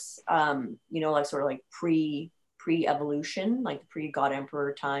books, you know, like sort of like pre-evolution, like pre-God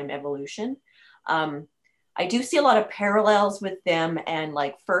Emperor time evolution, I do see a lot of parallels with them and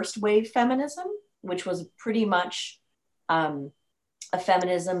like first wave feminism, which was pretty much a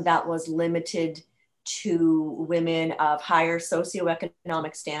feminism that was limited to women of higher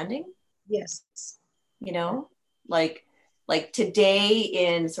socioeconomic standing. Yes. You know, like today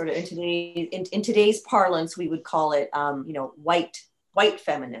in today's parlance, we would call it, you know, white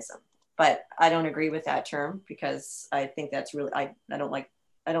feminism. But I don't agree with that term, because I think that's really, I don't like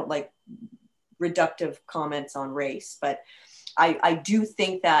reductive comments on race, but I do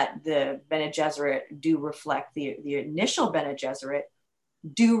think that the Bene Gesserit do reflect, the initial Bene Gesserit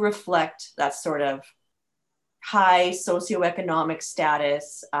do reflect that sort of high socioeconomic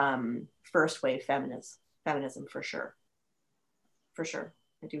status, first wave feminism for sure.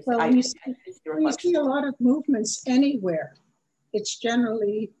 I do. Well, when you see a lot of movements anywhere, it's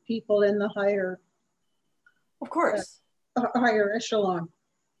generally people in the higher, of course, higher echelon.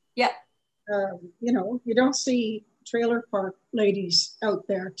 Yeah. You know, you don't see trailer park ladies out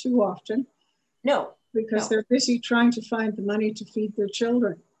there too often No, because no, they're busy trying to find the money to feed their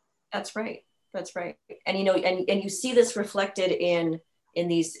children. that's right. That's right. And you know, and you see this reflected in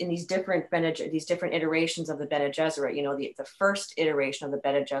these different these different iterations of the Bene Gesserit. You know, the first iteration of the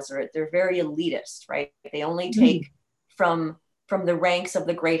Bene Gesserit, they're very elitist, right? They only take from the ranks of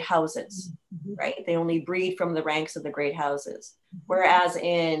the great houses, right? They only breed from the ranks of the great houses. Whereas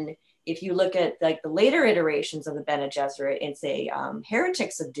if you look at like the later iterations of the Bene Gesserit and say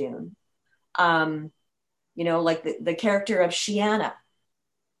Heretics of Dune, you know, like the character of Shiana,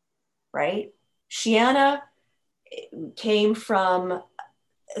 right? Shiana came from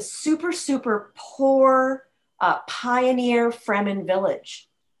a super, super poor pioneer Fremen village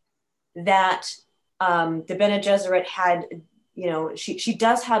that the Bene Gesserit had, you know, she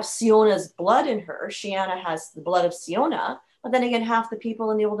does have Siona's blood in her. Shiana has the blood of Siona, but then again, half the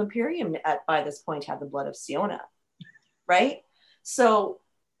people in the Old Imperium by this point have the blood of Siona, right? So,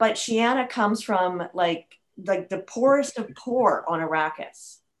 but Shiana comes from like the poorest of poor on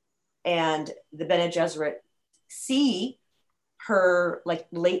Arrakis. And the Bene Gesserit see her like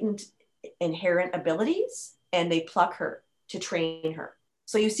latent inherent abilities and they pluck her to train her.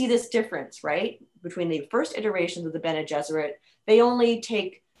 So you see this difference, right? Between the first iterations of the Bene Gesserit, they only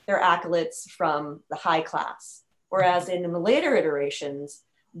take their acolytes from the high class. Whereas in the later iterations,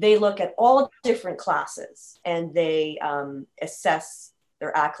 they look at all different classes and they assess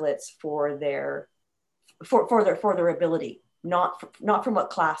their acolytes for their ability, not from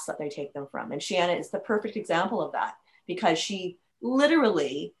what class that they take them from. And Shiana is the perfect example of that because she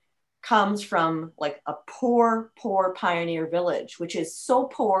literally comes from like a poor pioneer village, which is so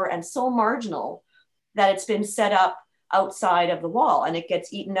poor and so marginal that it's been set up outside of the wall and it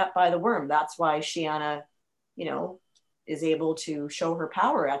gets eaten up by the worm. That's why Shiana, you know, is able to show her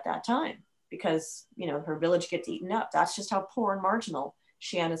power at that time because, you know, her village gets eaten up. That's just how poor and marginal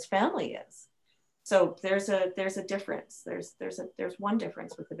Shiana's family is. So there's a difference. There's one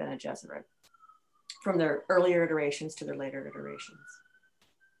difference with the Bene Gesserit from their earlier iterations to their later iterations.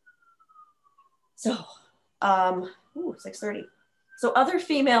 So, 6:30. So other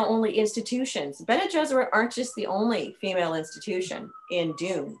female-only institutions. Bene Gesserit aren't just the only female institution in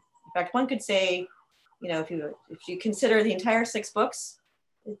Dune. In fact, one could say, you know, if you consider the entire 6 books,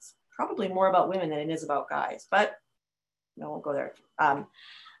 it's probably more about women than it is about guys. But no, I won't go there.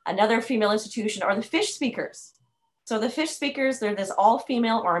 Another female institution are the Fish Speakers. So the Fish Speakers, they're this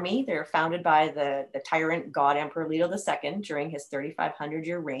all-female army. They're founded by the tyrant god Emperor Leto II during his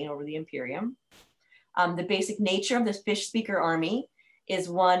 3,500-year reign over the Imperium. The basic nature of this Fish Speaker army is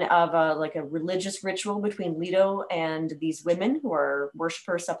one of a religious ritual between Leto and these women who are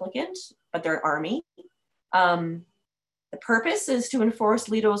worshiper supplicant, but they're an army. The purpose is to enforce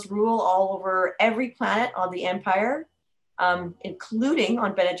Leto's rule all over every planet on the Empire, including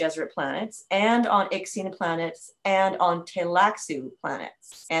on Bene Gesserit planets and on Ixian planets and on Tleilaxu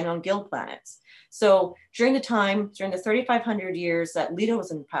planets and on Guild planets. So during the 3,500 years that Leto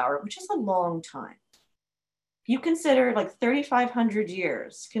was in power, which is a long time, if you consider like 3,500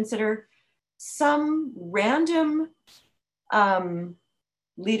 years, consider some random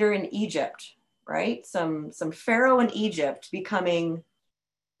leader in Egypt, right? Some pharaoh in Egypt becoming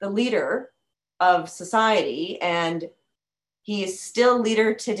the leader of society, and he is still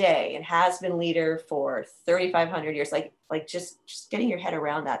leader today and has been leader for 3,500 years. Like just getting your head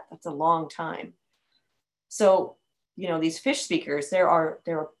around that, that's a long time. So, you know, these Fish Speakers, there are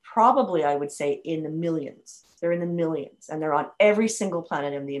probably, I would say, in the millions. They're in the millions, and they're on every single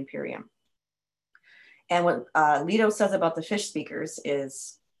planet in the Imperium. And what Leto says about the Fish Speakers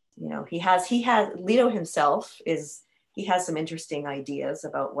is, you know, Leto himself he has some interesting ideas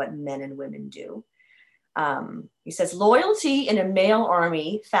about what men and women do. He says, loyalty in a male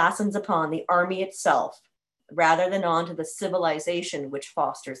army fastens upon the army itself rather than onto the civilization which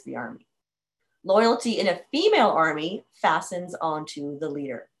fosters the army. Loyalty in a female army fastens onto the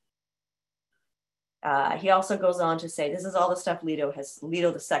leader. He also goes on to say, this is all the stuff Leto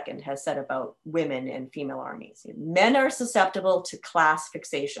II has said about women and female armies. Men are susceptible to class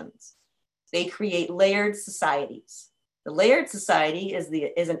fixations. They create layered societies. The layered society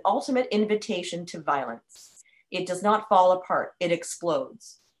is an ultimate invitation to violence. It does not fall apart, it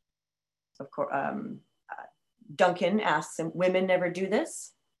explodes. Of course, Duncan asks him, women never do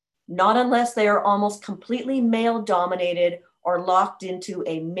this? Not unless they are almost completely male dominated or locked into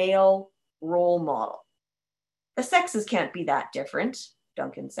a male role model. The sexes can't be that different,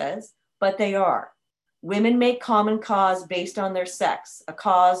 Duncan says, but they are. Women make common cause based on their sex, a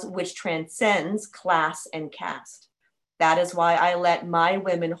cause which transcends class and caste. That is why I let my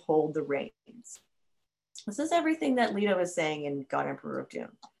women hold the reins. This is everything that Leto is saying in God Emperor of Doom.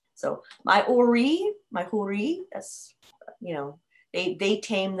 So my huri, that's, you know, they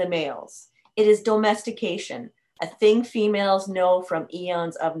tame the males. It is domestication, a thing females know from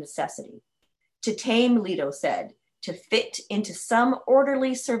eons of necessity. To tame, Leto said, to fit into some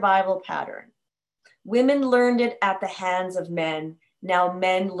orderly survival pattern. Women learned it at the hands of men. Now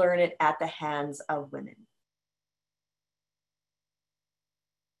men learn it at the hands of women.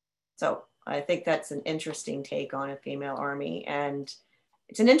 So I think that's an interesting take on a female army. And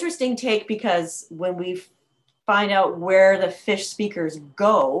it's an interesting take because when we find out where the fish speakers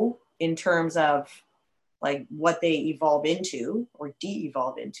go in terms of like what they evolve into or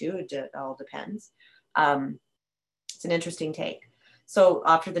de-evolve into, it all depends. It's an interesting take. So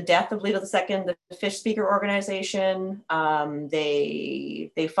after the death of Leto II, the Fish Speaker Organization,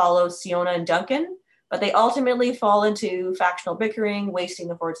 they follow Siona and Duncan, but they ultimately fall into factional bickering, wasting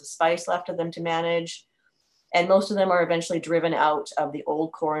the hoards of spice left of them to manage. And most of them are eventually driven out of the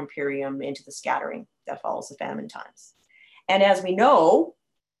old core Imperium into the scattering that follows the famine times. And as we know,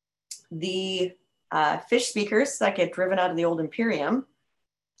 the fish speakers that get driven out of the old Imperium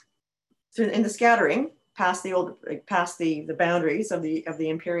in the scattering, past the boundaries of the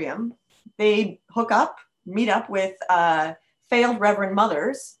Imperium, they meet up with failed Reverend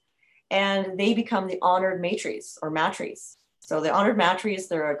Mothers, and they become the honored matres or matries. So the honored matries,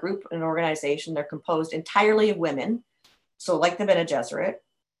 they're a group, an organization. They're composed entirely of women. So like the Bene Gesserit,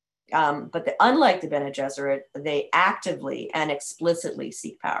 but unlike the Bene Gesserit, they actively and explicitly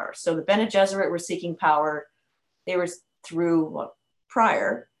seek power. So the Bene Gesserit were seeking power. They were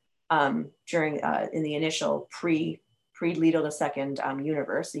prior during in the initial pre-Leto II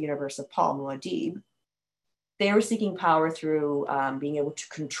universe, the universe of Paul Muad'Dib. They were seeking power through being able to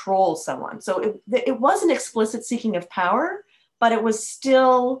control someone. So it was an explicit seeking of power, but it was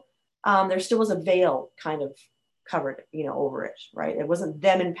still, there still was a veil kind of covered, over it, right? It wasn't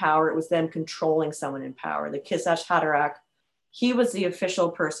them in power, it was them controlling someone in power. The Kwisatz Haderach, he was the official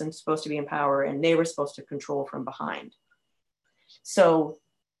person supposed to be in power, and they were supposed to control from behind. So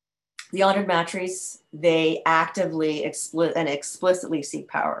the honored matries, they actively and explicitly seek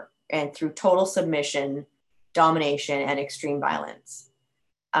power, and through total submission, domination, and extreme violence.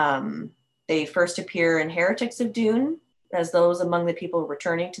 They first appear in Heretics of Dune as those among the people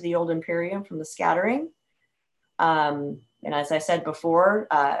returning to the old Imperium from the scattering. And as I said before,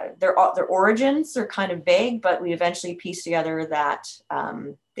 their origins are kind of vague, but we eventually pieced together that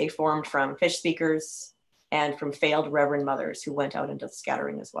they formed from fish speakers and from failed Reverend Mothers who went out into the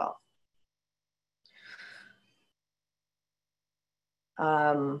scattering as well.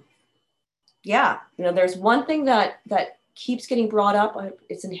 Yeah, there's one thing that keeps getting brought up.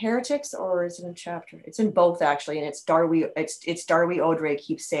 It's in Heretics or is it in chapter? It's in both actually, and it's Darwi Audrey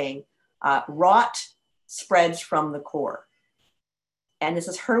keeps saying, rot spreads from the core. And this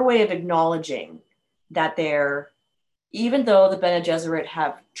is her way of acknowledging that even though the Bene Gesserit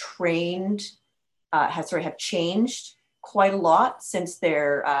have have changed quite a lot since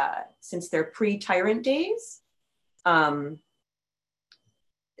their pre-tyrant days,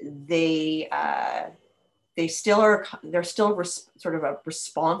 they're still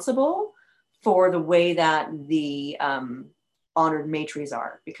responsible for the way that the honored matres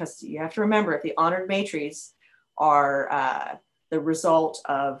are, because you have to remember, if the honored matres are the result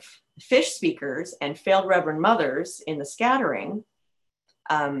of fish speakers and failed Reverend Mothers in the scattering,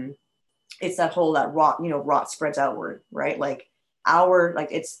 it's that rot spreads outward, right?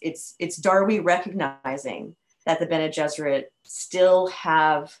 It's Darwi recognizing that the Bene Gesserit still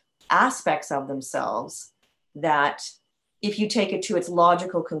have aspects of themselves that, if you take it to its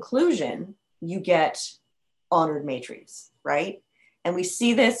logical conclusion, you get honored matres, right? And we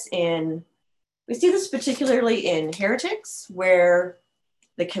see this particularly in Heretics, where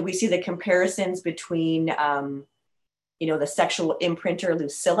we see the comparisons between, the sexual imprinter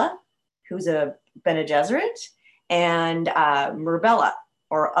Lucilla, who's a Bene Gesserit, and Murbella,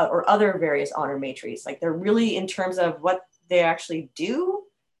 or other various honored matres. Like, they're really, in terms of what they actually do,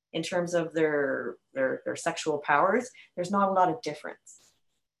 in terms of their sexual powers, there's not a lot of difference,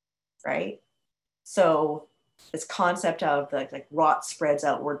 right? So this concept of like rot spreads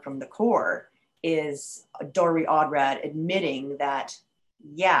outward from the core is Dorri Odrad admitting that,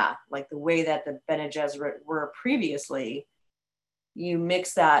 yeah, like the way that the Bene Gesserit were previously, you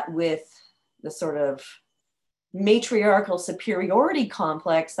mix that with the sort of matriarchal superiority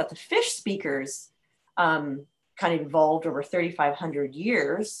complex that the fish speakers kind of evolved over 3,500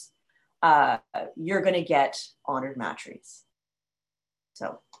 years, you're going to get honored matres.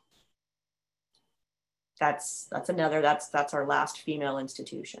 So that's our last female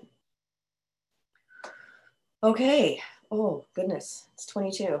institution. Okay. Oh goodness, it's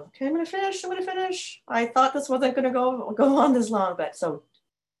 22. Okay, I'm gonna finish. I thought this wasn't gonna go on this long, but so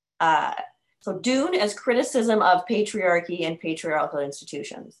Dune as criticism of patriarchy and patriarchal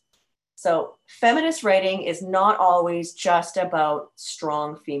institutions. So feminist writing is not always just about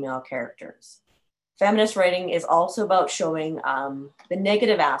strong female characters. Feminist writing is also about showing the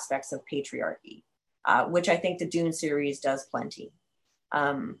negative aspects of patriarchy, which I think the Dune series does plenty.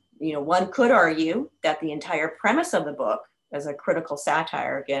 One could argue that the entire premise of the book is a critical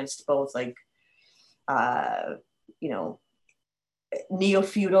satire against both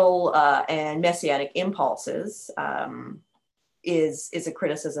neo-feudal and messianic impulses, is a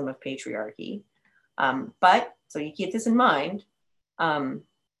criticism of patriarchy. But so you keep this in mind.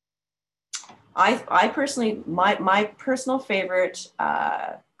 I personally, my personal favorite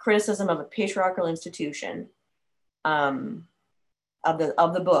criticism of a patriarchal institution of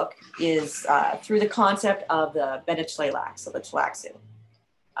the book is through the concept of the Bene Tleilax, so the Tlaxu.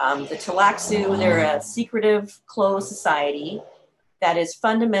 The Tlaxu, they're a secretive, closed society that is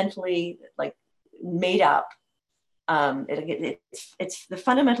fundamentally like made up. It's the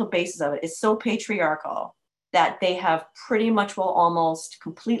fundamental basis of it is so patriarchal that they have pretty much almost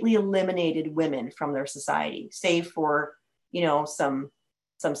completely eliminated women from their society, save for, some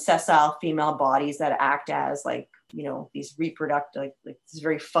sessile female bodies that act as these reproductive, like these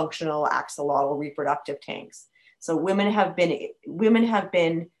very functional axolotl reproductive tanks. So women have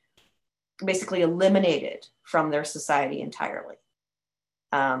been basically eliminated from their society entirely.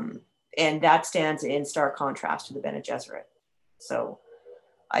 And that stands in stark contrast to the Bene Gesserit. So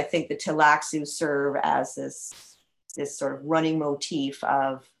I think the Tlaxu serve as this sort of running motif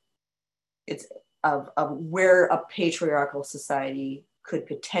of where a patriarchal society could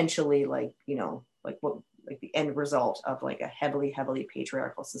potentially the end result of like a heavily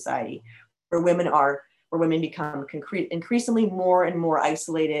patriarchal society where women become increasingly more and more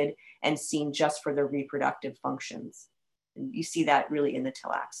isolated and seen just for their reproductive functions. And you see that really in the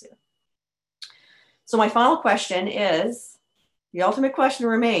Tlaxu. So my final question is, the ultimate question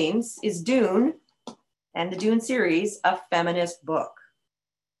remains, is Dune and the Dune series a feminist book?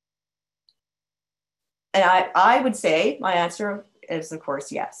 And I would say my answer is, of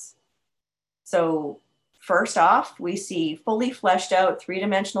course, yes. So first off, we see fully fleshed out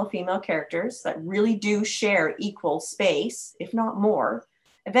three-dimensional female characters that really do share equal space, if not more.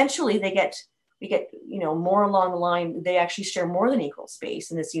 Eventually we get more along the line, they actually share more than equal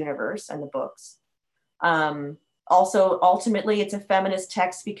space in this universe and the books. Also, ultimately, it's a feminist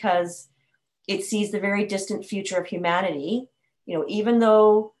text because it sees the very distant future of humanity. Even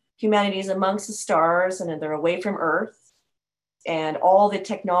though humanity is amongst the stars and they're away from Earth, and all the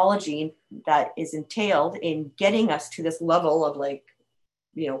technology that is entailed in getting us to this level of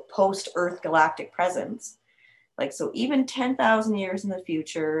post-Earth galactic presence. So even 10,000 years in the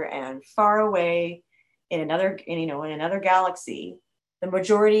future and far away in another galaxy, the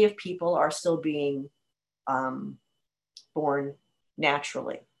majority of people are still being born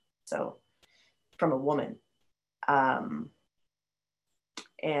naturally. So from a woman. And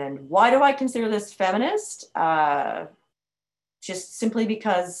why do I consider this feminist? Just simply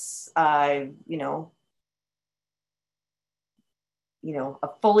because a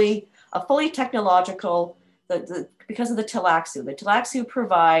fully technological, because of the Tlaxu. The Tlaxu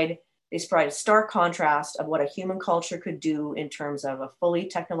provide a stark contrast of what a human culture could do in terms of a fully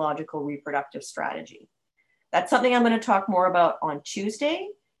technological reproductive strategy. That's something I'm going to talk more about on Tuesday,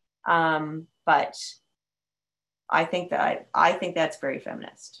 but I think that's very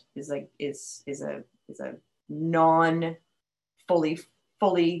feminist. Is a non fully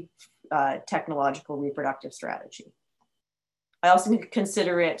technological reproductive strategy. I also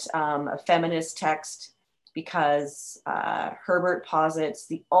consider it a feminist text because Herbert posits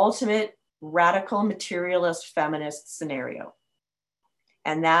the ultimate radical materialist feminist scenario.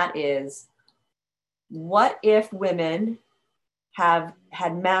 And that is, what if women had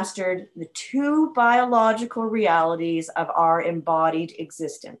mastered the two biological realities of our embodied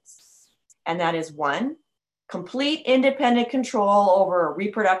existence? And that is one, complete independent control over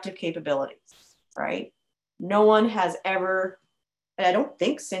reproductive capabilities, right? No one has ever, and I don't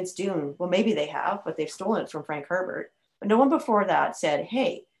think since Dune, well, maybe they have, but they've stolen it from Frank Herbert, but no one before that said,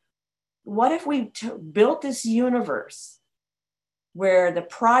 hey, what if we built this universe where the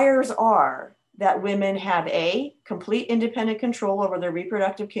priors are that women have complete independent control over their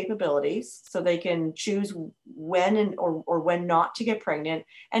reproductive capabilities, so they can choose when or when not to get pregnant,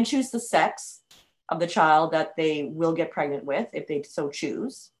 and choose the sex of the child that they will get pregnant with if they so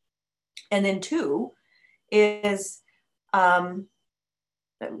choose. And then two, is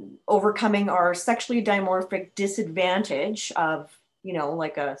overcoming our sexually dimorphic disadvantage of,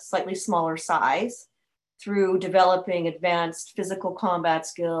 like a slightly smaller size through developing advanced physical combat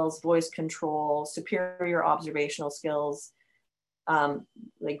skills, voice control, superior observational skills.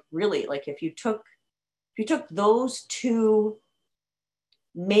 If you took those two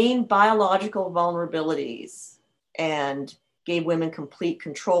main biological vulnerabilities and gave women complete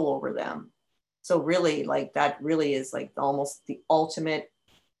control over them. So really, that really is almost the ultimate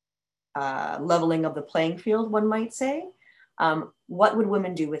leveling of the playing field, one might say. What would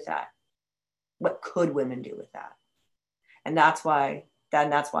women do with that? What could women do with that? And that's why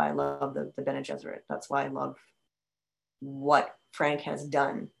I love the Bene Gesserit. That's why I love what Frank has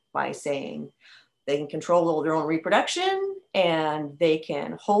done by saying they can control their own reproduction and they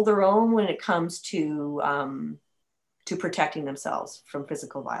can hold their own when it comes to protecting themselves from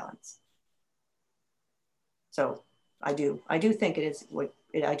physical violence. So I do think it is.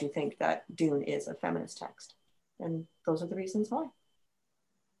 I do think that Dune is a feminist text, and those are the reasons why.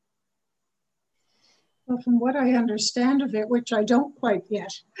 Well, from what I understand of it, which I don't quite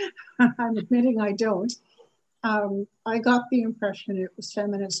yet, I'm admitting I don't, I got the impression it was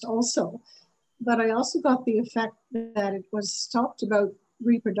feminist also, but I also got the effect that it was talked about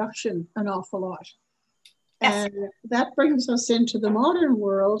reproduction an awful lot. Yes. And that brings us into the modern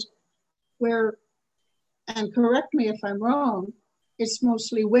world where, and correct me if I'm wrong, it's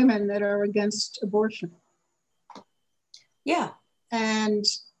mostly women that are against abortion. Yeah. And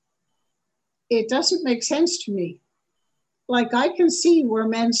it doesn't make sense to me. Like, I can see where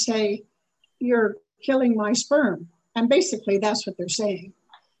men say, you're killing my sperm. And basically that's what they're saying.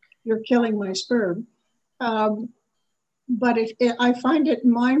 You're killing my sperm. But I find it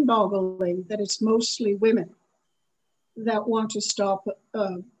mind-boggling that it's mostly women that want to stop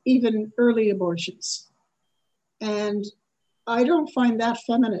even early abortions. And I don't find that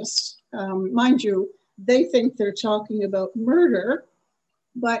feminist. Mind you, they think they're talking about murder,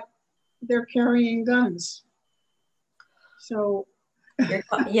 but they're carrying guns. So.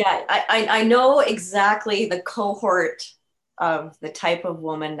 Yeah, I know exactly the cohort of the type of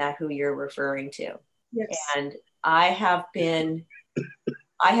woman who you're referring to. Yes. And I have been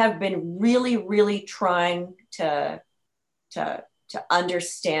really, really trying to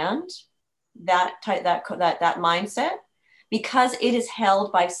understand that mindset, because it is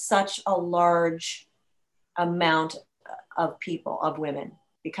held by such a large amount of people, of women,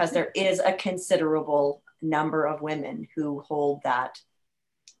 because there is a considerable number of women who hold that,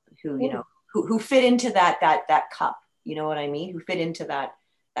 who fit into that cup, you know what I mean? Who fit into that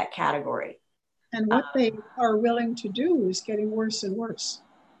category. And what they are willing to do is getting worse and worse.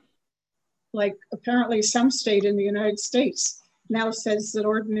 Like, apparently some state in the United States now says that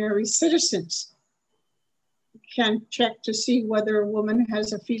ordinary citizens can check to see whether a woman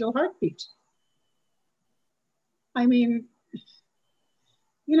has a fetal heartbeat. I mean,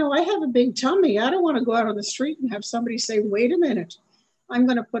 I have a big tummy. I don't want to go out on the street and have somebody say, wait a minute, I'm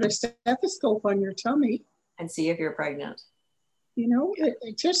going to put a stethoscope on your tummy. And see if you're pregnant.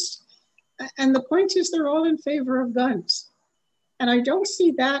 It just, and the point is they're all in favor of guns. And I don't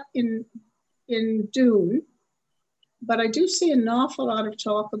see that in Dune, but I do see an awful lot of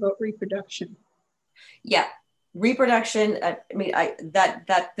talk about reproduction. Yeah, reproduction.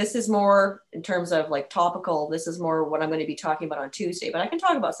 This is more in terms of topical. This is more what I'm going to be talking about on Tuesday, but I can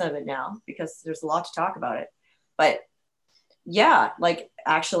talk about some of it now because there's a lot to talk about it. But yeah,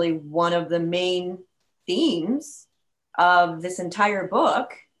 actually one of the main themes of this entire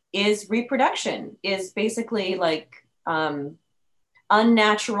book is reproduction, is basically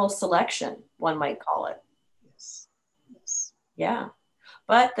unnatural selection, one might call it. Yes. Yeah.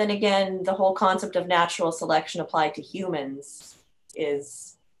 But then again, the whole concept of natural selection applied to humans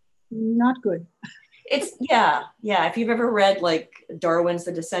is not good. It's yeah. If you've ever read Darwin's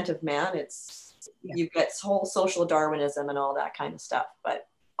The Descent of Man, you get whole social Darwinism and all that kind of stuff. But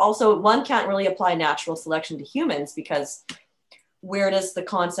also one can't really apply natural selection to humans, because where does the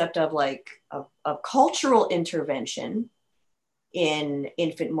concept of of cultural intervention in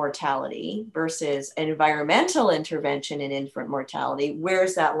infant mortality versus environmental intervention in infant mortality,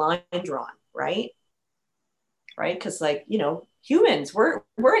 where's that line drawn, right? Because humans, we're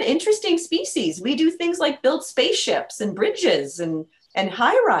an interesting species. We do things like build spaceships and bridges and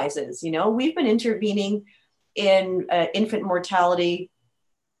high rises. We've been intervening in infant mortality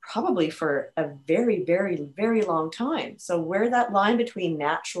probably for a very, very, very long time. So where that line between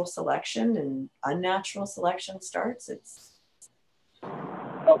natural selection and unnatural selection starts, it's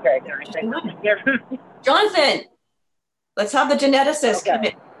okay. Jonathan, let's have the geneticist come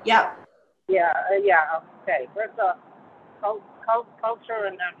in. Yeah. Okay. First off, culture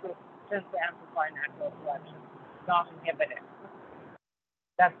and natural tends to amplify natural selection, not inhibit it.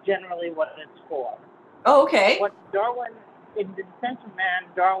 That's generally what it's for. Oh, okay. What Darwin, in The Descent of Man,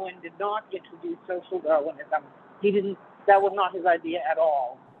 Darwin did not introduce social Darwinism. He didn't. That was not his idea at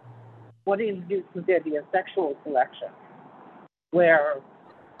all. What he introduced was the idea of sexual selection, where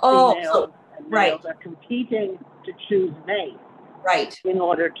females and males are competing to choose mates. Right. In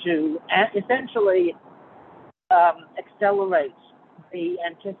order to essentially accelerate the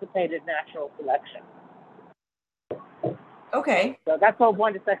anticipated natural selection. Okay. So that's the whole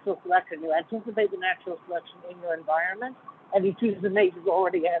point of sexual selection. You anticipate the natural selection in your environment, and you choose the mate who's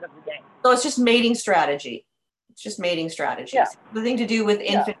already ahead of the game. So it's just mating strategy. It's just mating strategies. Yeah. Nothing to do with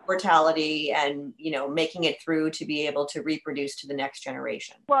infant mortality and, making it through to be able to reproduce to the next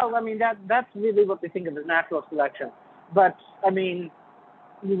generation. Well, I mean, that's really what they think of as natural selection. But, I mean,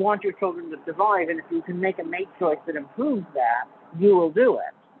 you want your children to survive, and if you can make a mate choice that improves that, you will do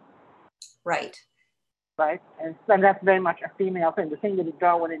it. Right. Right? And that's very much a female thing. The thing that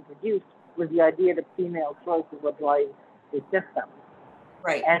Darwin introduced was the idea that female choice is what drives the system.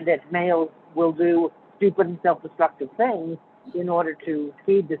 Right. And that males will do stupid and self-destructive things in order to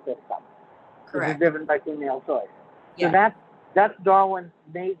feed the system. Correct. Which is driven by female choice. Yeah. So that's Darwin's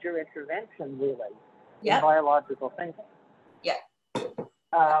major intervention, really, in biological thinking. Yeah.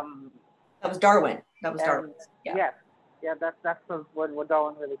 That was Darwin. Darwin. Yeah. Yeah, that's what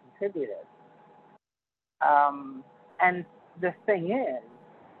Darwin really contributed. And the thing is,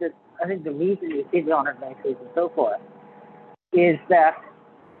 that I think the reason you see the honored matrices and so forth is that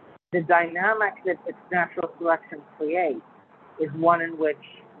the dynamic that its natural selection creates is one in which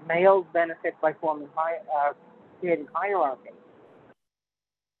males benefit by creating hierarchy,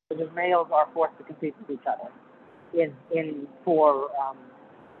 because males are forced to compete with each other for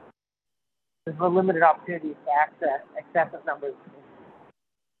limited opportunities to access excessive numbers of communities.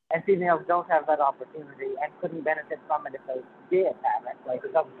 And females don't have that opportunity and couldn't benefit from it if they did have it. Like,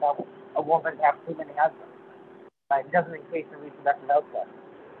 it doesn't tell a woman to have too many husbands. Right? It doesn't increase her reproductive output.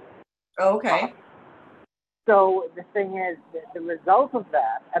 Okay. So the thing is, the result of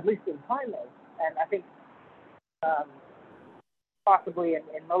that, at least in primates, and I think possibly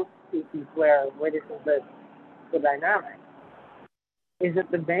in most species where this is the dynamic, is that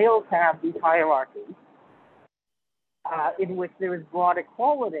the males have these hierarchies in which there is broad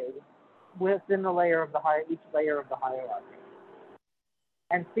equality within each layer of the hierarchy.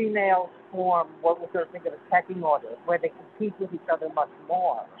 And females form what we sort of think of as pecking orders, where they compete with each other much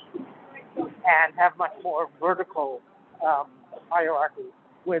more and have much more vertical hierarchies,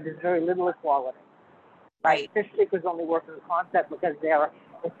 where there's very little equality. Right. Fish stickers only work as a concept because they are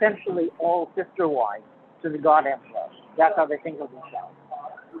essentially all sister wives to the god emperor. That's how they think of themselves.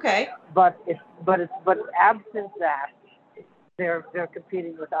 Okay. But absent that, they're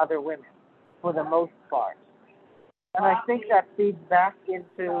competing with other women for the most part. And I think that feeds back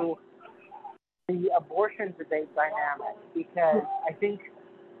into the abortion debate dynamic, because I think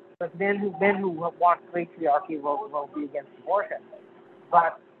that men who want patriarchy will be against abortion.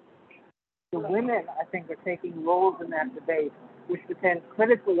 But the women, I think, are taking roles in that debate which depend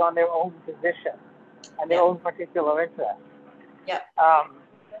critically on their own position and their own particular interests. Yeah.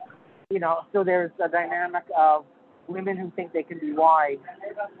 So there's a dynamic of women who think they can be wives,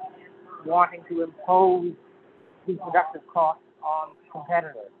 wanting to impose reproductive costs on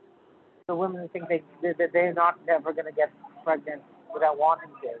competitors. So women who think they're not never going to get pregnant without wanting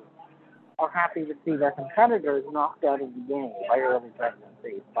to, are happy to see their competitors knocked out of the game by early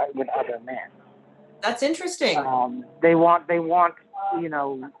pregnancy with other men. That's interesting. They want the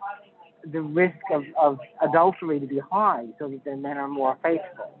risk of adultery to be high, so that their men are more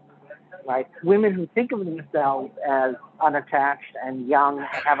faithful. Right? Women who think of themselves as unattached and young and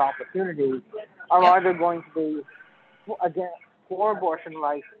have opportunities are either going to be for abortion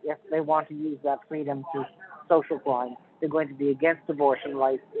rights if they want to use that freedom to social crime. They're going to be against abortion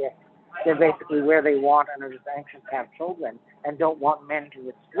rights if they're basically where they want and are just anxious to have children and don't want men to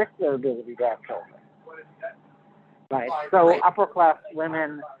restrict their ability to have children. Right? So upper class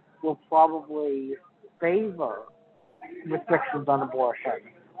women will probably favor restrictions on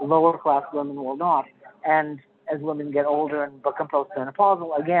abortion. Lower class women will not. And as women get older and become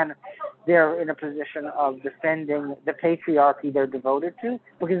postmenopausal, again, they're in a position of defending the patriarchy they're devoted to,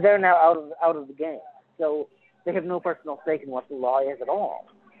 because they're now out of the game. So they have no personal stake in what the law is at all.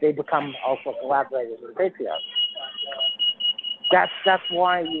 They become also collaborators with the patriarchy. That's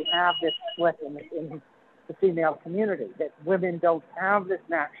why you have this split in the female community, that women don't have this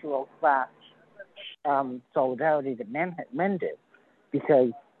natural class solidarity that men do,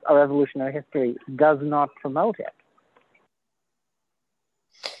 because our evolutionary history does not promote it.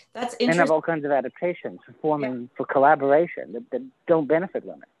 That's Men have interesting. all kinds of adaptations for collaboration that don't benefit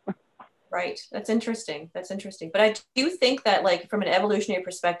women. Right. That's interesting. That's interesting. But I do think that, like, from an evolutionary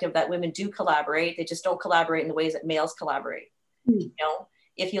perspective, that women do collaborate. They just don't collaborate in the ways that males collaborate. You know,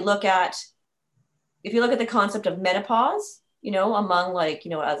 if you look at the concept of menopause, you know, among, like,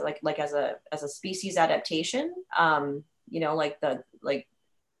 you know, as a species adaptation, you know,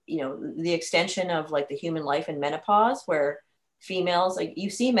 the extension of, like, the human life in menopause, where females, like, you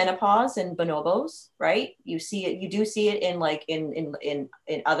see menopause in bonobos, right? You do see it in, like, in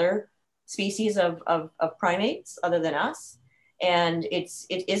other species of primates other than us. And it's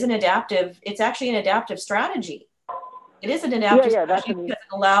actually an adaptive strategy. It is an adaptive strategy because it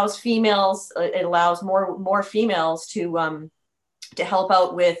allows females, it allows more females to help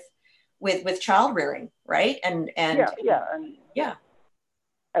out with child rearing, right? And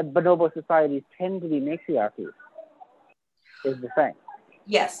bonobo societies tend to be matriarchies, is the thing.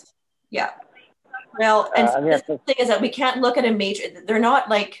 Yes. Yeah. Well, and the thing is that we can't look at they're not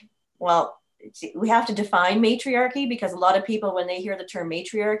like, well, we have to define matriarchy, because a lot of people, when they hear the term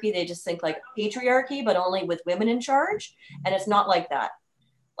matriarchy, they just think like patriarchy, but only with women in charge. And it's not like that.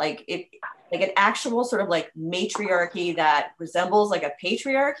 Like an actual sort of like matriarchy that resembles like a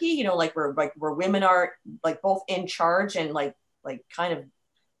patriarchy, you know, like where women are like both in charge and like kind of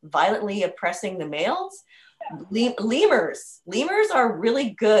violently oppressing the males. Lemurs are a really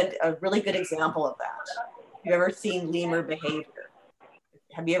good example of that. Have you ever seen lemur behavior?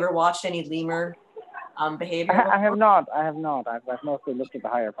 Have you ever watched any lemur behavior? I have not. I've mostly looked at the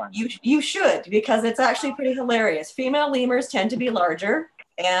higher primates. You should, because it's actually pretty hilarious. Female lemurs tend to be larger,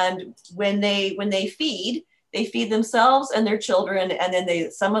 and when they feed themselves and their children, and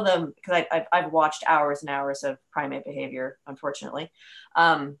then some of them, because I've watched hours and hours of primate behavior, unfortunately.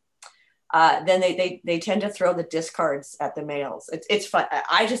 Then they tend to throw the discards at the males. It's fun.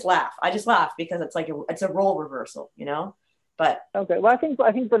 I just laugh because it's like it's a role reversal, you know. But okay, well, I think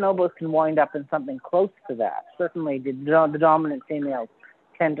bonobos can wind up in something close to that. Certainly, the dominant females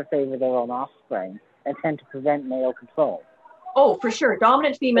tend to favor their own offspring and tend to prevent male control. Oh, for sure,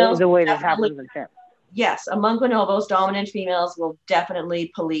 dominant females. The way that happens in chimps. Yes, among bonobos, dominant females will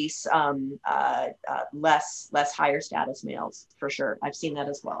definitely police less higher status males, for sure. I've seen that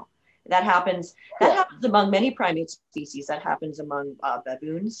as well. That happens among many primate species. That happens among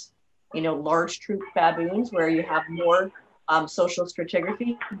baboons, you know, large troop baboons, where you have more social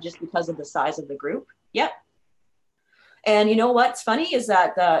stratigraphy just because of the size of the group. Yep. And you know what's funny is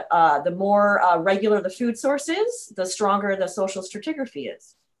that the more regular the food source is, the stronger the social stratigraphy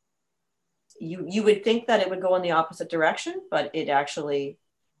is. You would think that it would go in the opposite direction, but it actually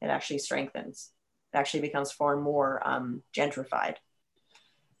strengthens. It actually becomes far more gentrified.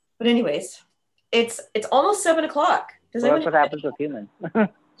 But anyways, it's almost 7 o'clock. That's what happens with humans.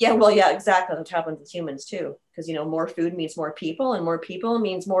 Yeah, exactly. That happens with humans too, because, you know, more food means more people, and more people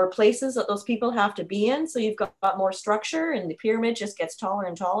means more places that those people have to be in. So you've got more structure, and the pyramid just gets taller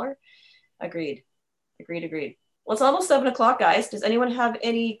and taller. Agreed. Well, it's almost 7 o'clock, guys. Does anyone have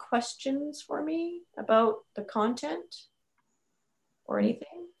any questions for me about the content or anything?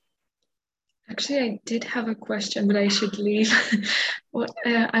 Actually, I did have a question, but I should leave.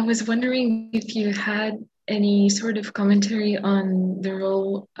 I was wondering if you had any sort of commentary on the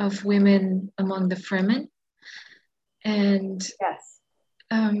role of women among the Fremen. And yes,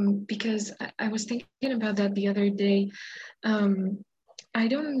 because I was thinking about that the other day. I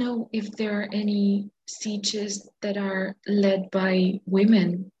don't know if there are any sieges that are led by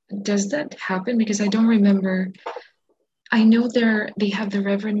women. Does that happen? Because I don't remember. I know they have the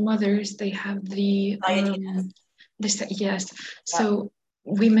Reverend Mothers, they have the yes. So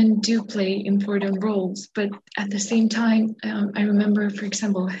women do play important roles, but at the same time, I remember, for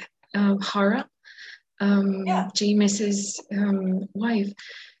example, Hara, Jameis's wife.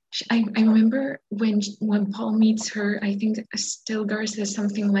 I remember when Paul meets her, I think Stilgar says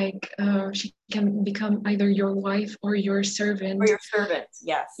something like, she can become either your wife or your servant. Or your servant,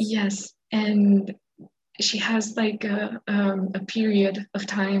 yes. Yes, and she has like a period of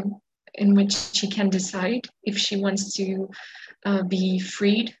time in which she can decide if she wants to be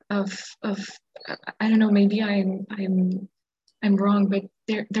freed of I don't know, maybe I'm wrong, but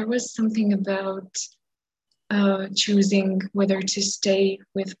there was something about choosing whether to stay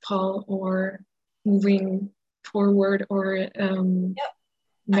with Paul or moving forward or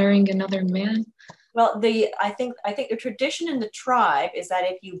marrying another man. Well, I think the tradition in the tribe is that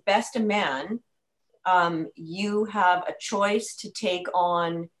if you best a man, you have a choice to take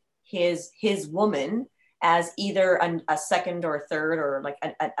on his woman, as either a second or third or like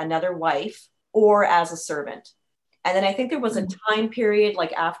another wife or as a servant. And then I think there was a time period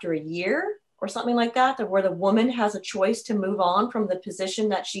like after a year or something like that, where the woman has a choice to move on from the position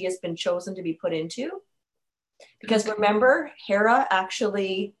that she has been chosen to be put into. Because remember, Hera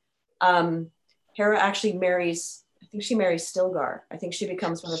actually marries, I think she marries Stilgar. I think she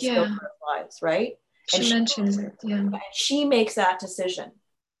becomes one of Stilgar's wives, right? She mentions it, yeah. And she makes that decision.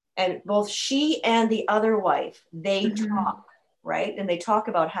 And both she and the other wife, they talk, right? And they talk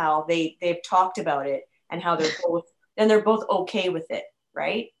about how they've talked about it and how they're both okay with it,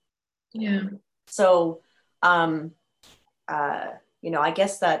 right? Yeah. So, you know, I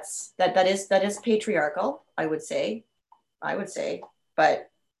guess that is patriarchal, I would say, but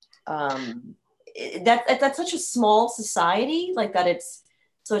that's such a small society, like that it's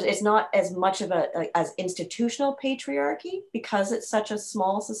not as much of as institutional patriarchy because it's such a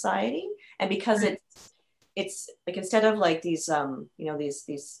small society, and because it's like instead of like these you know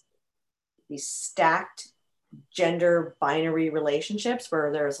these stacked gender binary relationships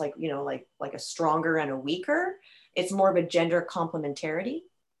where there's like you know like a stronger and a weaker, it's more of a gender complementarity.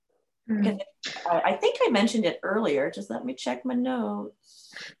 Because I think I mentioned it earlier. Just let me check my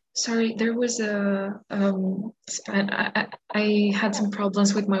notes. Sorry, there was I had some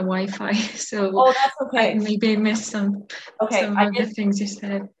problems with my Wi-Fi, so that's okay. Maybe I missed some of the things you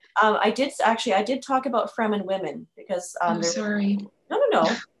said. I did talk about Fremen women because sorry. No.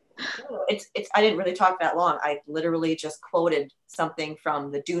 It's I didn't really talk that long. I literally just quoted something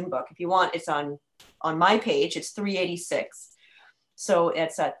from the Dune book. If you want, it's on my page. It's 386. So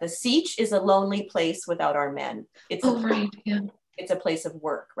it's the Sietch is a lonely place without our men. It's a place of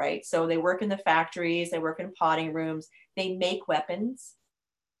work, right? So they work in the factories, they work in potting rooms, they make weapons.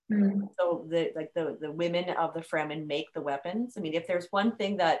 So the women of the Fremen make the weapons. I mean, if there's one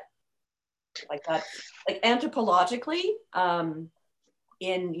thing that like anthropologically,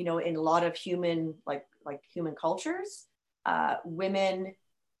 in a lot of human human cultures, women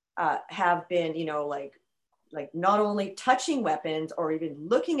have been like not only touching weapons or even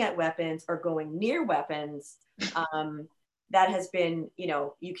looking at weapons or going near weapons, that has been,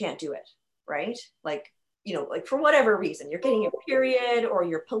 you can't do it, right? Like for whatever reason, you're getting your period or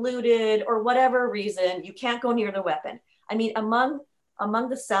you're polluted or whatever reason, you can't go near the weapon. I mean, among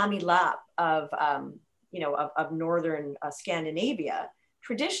the Sami Lap of northern Scandinavia,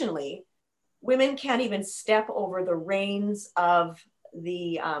 traditionally, women can't even step over the reins of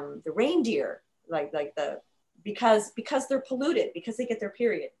the reindeer, because they're polluted, because they get their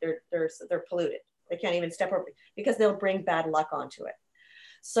period, they're polluted. They can't even step over because they'll bring bad luck onto it.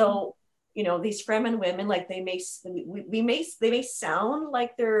 So, these Fremen women, like they may sound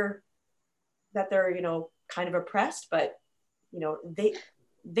like they're kind of oppressed, but they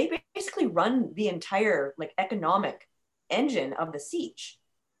basically run the entire economic engine of the Sietch,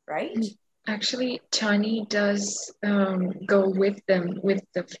 right? Actually, Chani does go with them, with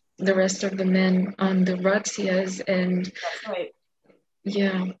the rest of the men on the razzias, and that's right.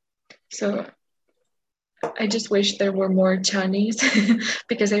 Yeah, so I just wish there were more Chanis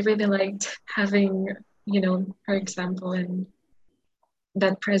because I really liked having, her example and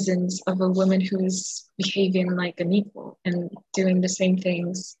that presence of a woman who's behaving like an equal and doing the same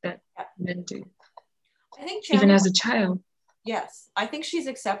things that men do. I think Chani, even as a child. Yes, I think she's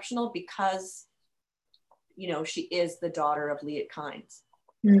exceptional because, she is the daughter of Liet Kynes.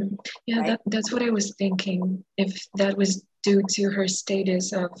 Yeah, right? That's what I was thinking. If that was due to her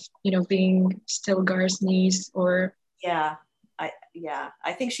status of, being Stilgar's niece, or I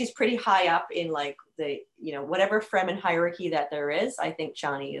think she's pretty high up in the whatever Fremen hierarchy that there is. I think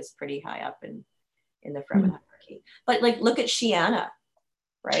Chani is pretty high up in the Fremen hierarchy. But look at Shiana,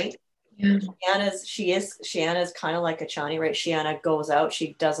 right? Yeah. Shiana's kind of like a Chani, right? Shiana goes out,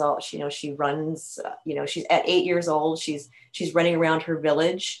 she does all, she runs, she's at 8 years old, she's running around her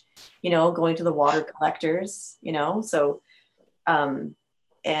village, going to the water collectors, so, and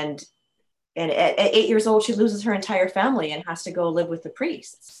at 8 years old, she loses her entire family and has to go live with the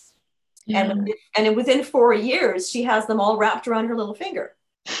priests. Yeah. And within 4 years, she has them all wrapped around her little finger.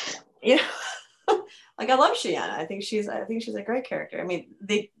 I love Shiana. I think she's a great character. I mean,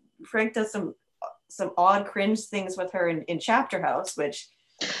 Frank does some odd cringe things with her in Chapter House, which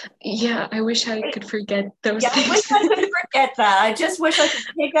I wish I could forget those things. I wish I could forget that. I just wish I could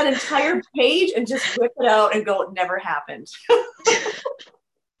take that entire page and just rip it out and go, it never happened.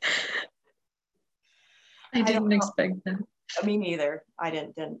 I didn't expect that. Me neither. I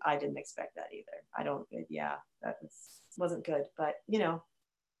didn't expect that either. That wasn't good, but it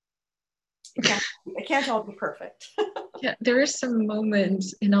can't all be perfect. Yeah, there are some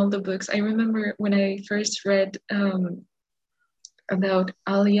moments in all the books. I remember when I first read about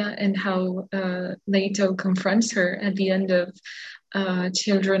Alia and how Leto confronts her at the end of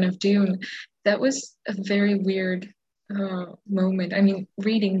Children of Dune. That was a very weird moment. I mean,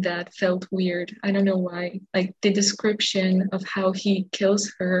 reading that felt weird. I don't know why. Like the description of how he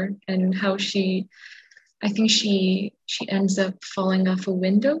kills her and how I think she ends up falling off a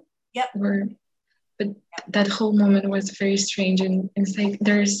window. Yep. But that whole moment was very strange, and it's like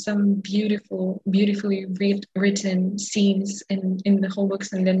there's some beautifully written scenes in the whole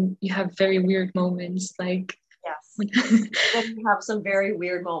books, and then you have very weird moments like. Yes. Then you have some very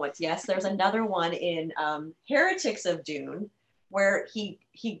weird moments. Yes, there's another one in Heretics of Dune where he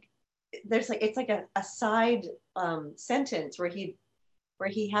there's like it's like a side sentence where he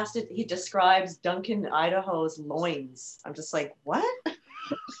he describes Duncan Idaho's loins. I'm just like, what?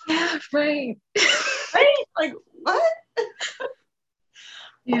 Yeah, right. Right? Like, what?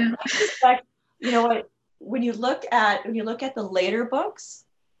 Yeah. Fact, you know what? When you look at the later books,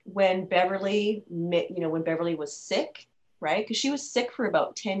 when Beverly was sick, right? Because she was sick for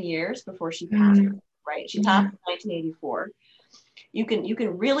about 10 years before she passed, right? She passed in 1984. You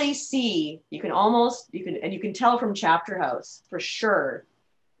can really see, you can tell from Chapter House for sure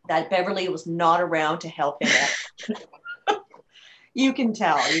that Beverly was not around to help him out. You can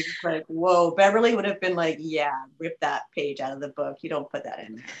tell. You're just like, whoa, Beverly would have been like, yeah, rip that page out of the book. You don't put that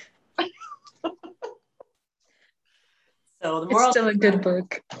in there. So the moral, it's still a good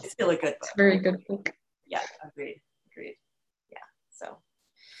book. It's still a good book. It's a very good book. Yeah, agreed. Yeah. So,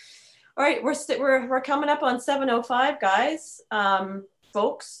 all right, we're coming up on 7:05, guys.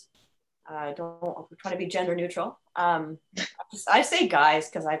 Folks, we're trying to be gender neutral. I say guys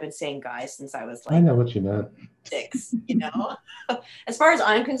because I've been saying guys since I was like, I know what you meant. 6, you know. As far as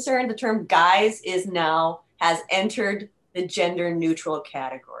I'm concerned, the term guys has entered the gender neutral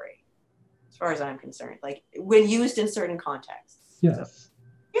category. As far as I'm concerned, like when used in certain contexts. Yes. So,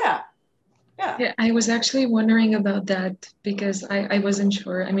 yeah. Yeah, I was actually wondering about that because I wasn't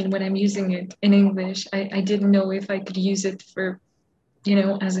sure. I mean, when I'm using it in English, I didn't know if I could use it for,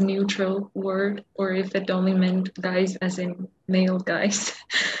 as a neutral word or if it only meant guys as in male guys.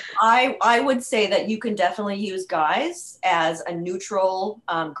 I would say that you can definitely use guys as a neutral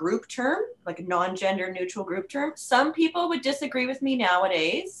group term, like a non-gender neutral group term. Some people would disagree with me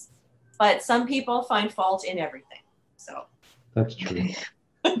nowadays, but some people find fault in everything. So that's true.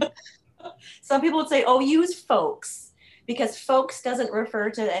 Some people would say, oh, use folks, because folks doesn't refer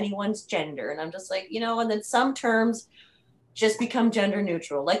to anyone's gender. And I'm just like, and then some terms just become gender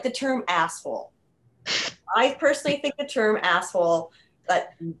neutral, like the term asshole. I personally think the term asshole,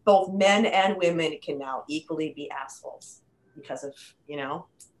 that both men and women can now equally be assholes because of,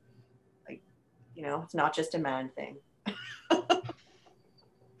 it's not just a man thing.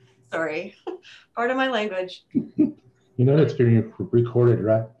 Sorry, part of my language. It's being recorded,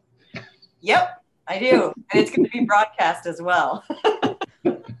 right? Yep, I do. And it's going to be broadcast as well.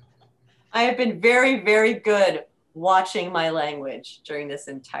 I have been very, very good watching my language during this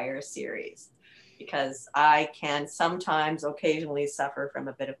entire series because I can sometimes occasionally suffer from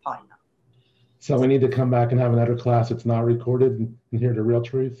a bit of potty mouth. So we need to come back and have another class that's not recorded and hear the real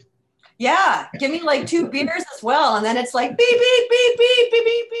truth? Yeah, give me like 2 beers as well. And then it's like beep, beep, beep, beep, beep,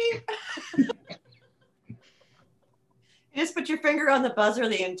 beep, beep. You just put your finger on the buzzer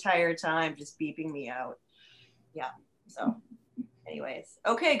the entire time, just beeping me out. Yeah, so anyways.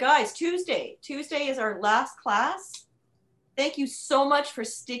 Okay, guys, Tuesday. Tuesday is our last class. Thank you so much for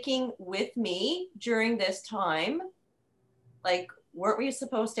sticking with me during this time. Like, weren't we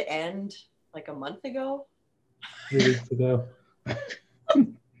supposed to end like a month ago? 3 weeks ago.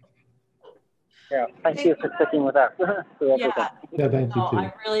 Yeah, thank you for sticking with us. Yeah, thank you too.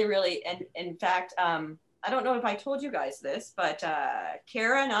 I really, and in fact, I don't know if I told you guys this, but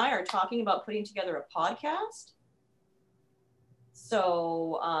Kara and I are talking about putting together a podcast.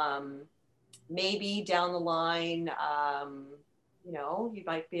 So maybe down the line, you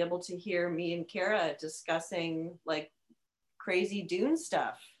might be able to hear me and Kara discussing like crazy Dune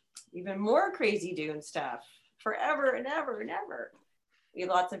stuff, even more crazy Dune stuff, forever and ever and ever. We have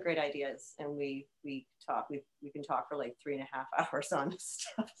lots of great ideas, and we talk. We can talk for like 3.5 hours on this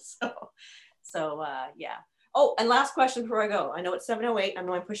stuff. So yeah. Oh, and last question before I go. I know it's 7:08. I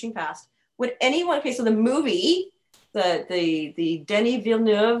know I'm pushing fast. Would anyone? Okay, so the movie, the Denis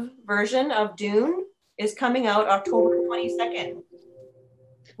Villeneuve version of Dune is coming out October 22nd.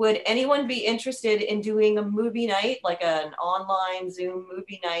 Would anyone be interested in doing a movie night, like an online Zoom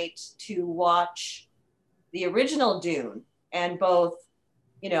movie night, to watch the original Dune and both,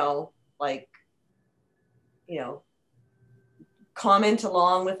 comment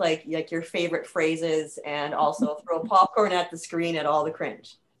along with like your favorite phrases and also throw popcorn at the screen at all the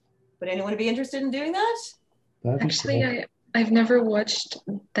cringe. Would anyone be interested in doing that? Actually, I've never watched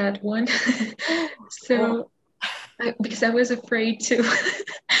that one. So, because I was afraid to.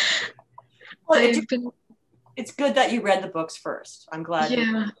 Well, it's good that you read the books first. I'm glad.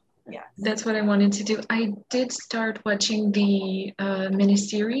 Yeah. Yeah. That's what I wanted to do. I did start watching the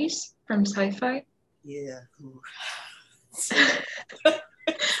miniseries from Sci-Fi. Yeah.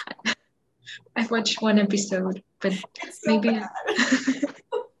 I've watched one episode, but It's so maybe bad.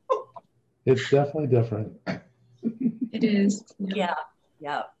 It's definitely different. it is. Yeah,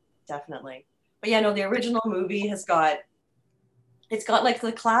 definitely. But yeah, no, the original movie it's got like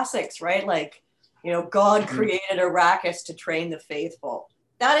the classics, right? Like, God created Arrakis to train the faithful.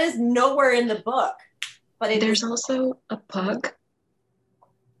 That is nowhere in the book. But there's also a pug.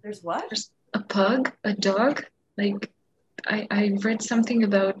 There's what? There's a pug, a dog. Like I read something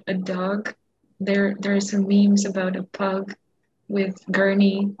about a dog. There are some memes about a pug with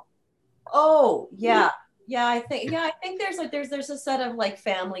Gurney. Oh, yeah. Yeah, I think there's a set of like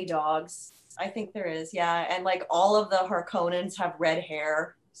family dogs. I think there is, yeah. And like all of the Harkonnens have red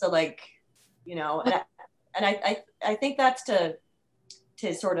hair. So like, and I think that's to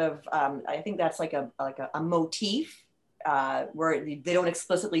sort of I think that's like a motif where they don't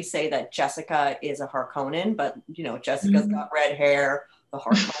explicitly say that Jessica is a Harkonnen, but Jessica's got red hair. The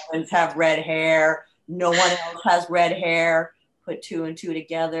Harkonnens have red hair. No one else has red hair. Put two and two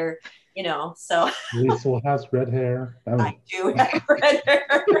together, so. Liesl has red hair. I do have red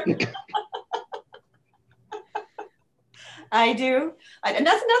hair. I do. And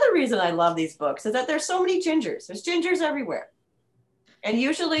that's another reason I love these books, is that there's so many gingers. There's gingers everywhere. And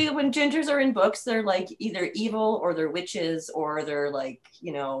usually when gingers are in books, they're like either evil or they're witches or they're like,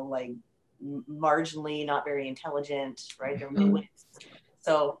 like marginally not very intelligent, right? They're villains.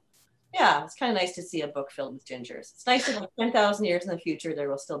 So yeah, it's kind of nice to see a book filled with gingers. It's nice that like 10,000 years in the future, there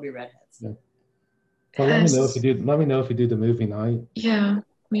will still be redheads. Yeah. Well, let me know if you do the movie night. Yeah,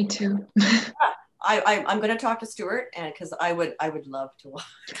 me too. I'm going to talk to Stuart, and because I would love to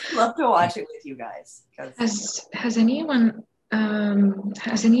watch it with you guys. Has any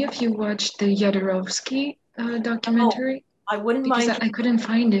of you watched the Jodorowsky documentary? I wouldn't because mind. I couldn't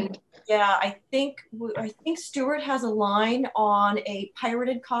find it. Yeah, I think Stuart has a line on a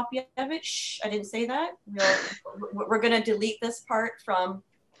pirated copy of it. Shh, I didn't say that. We're going to delete this part from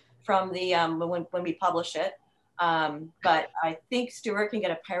the when we publish it. But I think Stuart can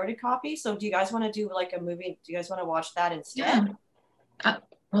get a pirated copy. So do you guys want to do like a movie? Do you guys want to watch that instead? Yeah.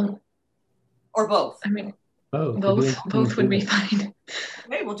 Well, or both? I mean, both would be fine.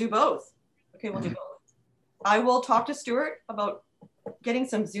 Okay, we'll do both. Okay, we'll do both. I will talk to Stuart about getting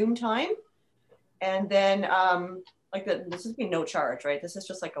some Zoom time, and then this is no charge, right? This is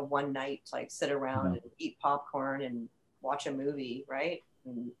just like a one night, like sit around and eat popcorn and watch a movie, right?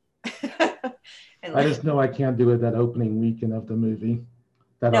 I just know I can't do it that opening weekend of the movie.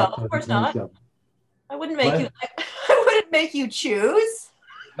 No, of course not. I wouldn't make you. I wouldn't make you choose.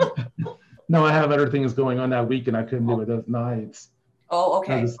 No, I have other things going on that weekend. I couldn't do it those nights. Oh,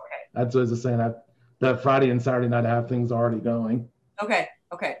 okay. That's what I was saying. That Friday and Saturday night, I have things already going. Okay.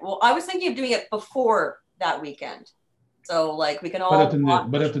 Well, I was thinking of doing it before that weekend, so like we can all.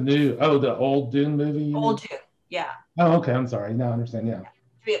 But if the old Dune movie. Old Dune, yeah. Oh, okay. I'm sorry. Now I understand. Yeah.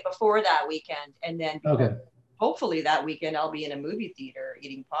 Do it before that weekend, and then hopefully that weekend I'll be in a movie theater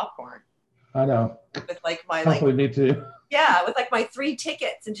eating popcorn. I know. With like my hopefully me too. Yeah, with like my 3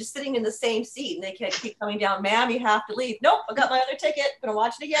 tickets and just sitting in the same seat, and they keep coming down. Ma'am, you have to leave. Nope, I got my other ticket. Gonna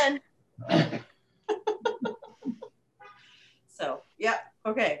watch it again. So yeah,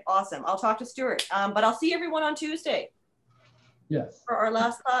 okay, awesome. I'll talk to Stuart. But I'll see everyone on Tuesday. Yes. For our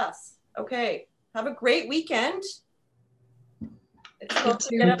last class. Okay. Have a great weekend. It's supposed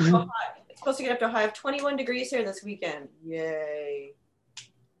to get up to a high of 21 degrees here this weekend. Yay.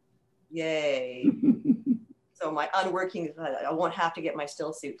 So my unworking, I won't have to get my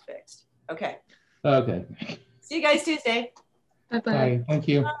still suit fixed. Okay. Okay. See you guys Tuesday. Bye-bye. Bye. Thank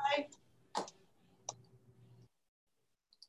you. Bye.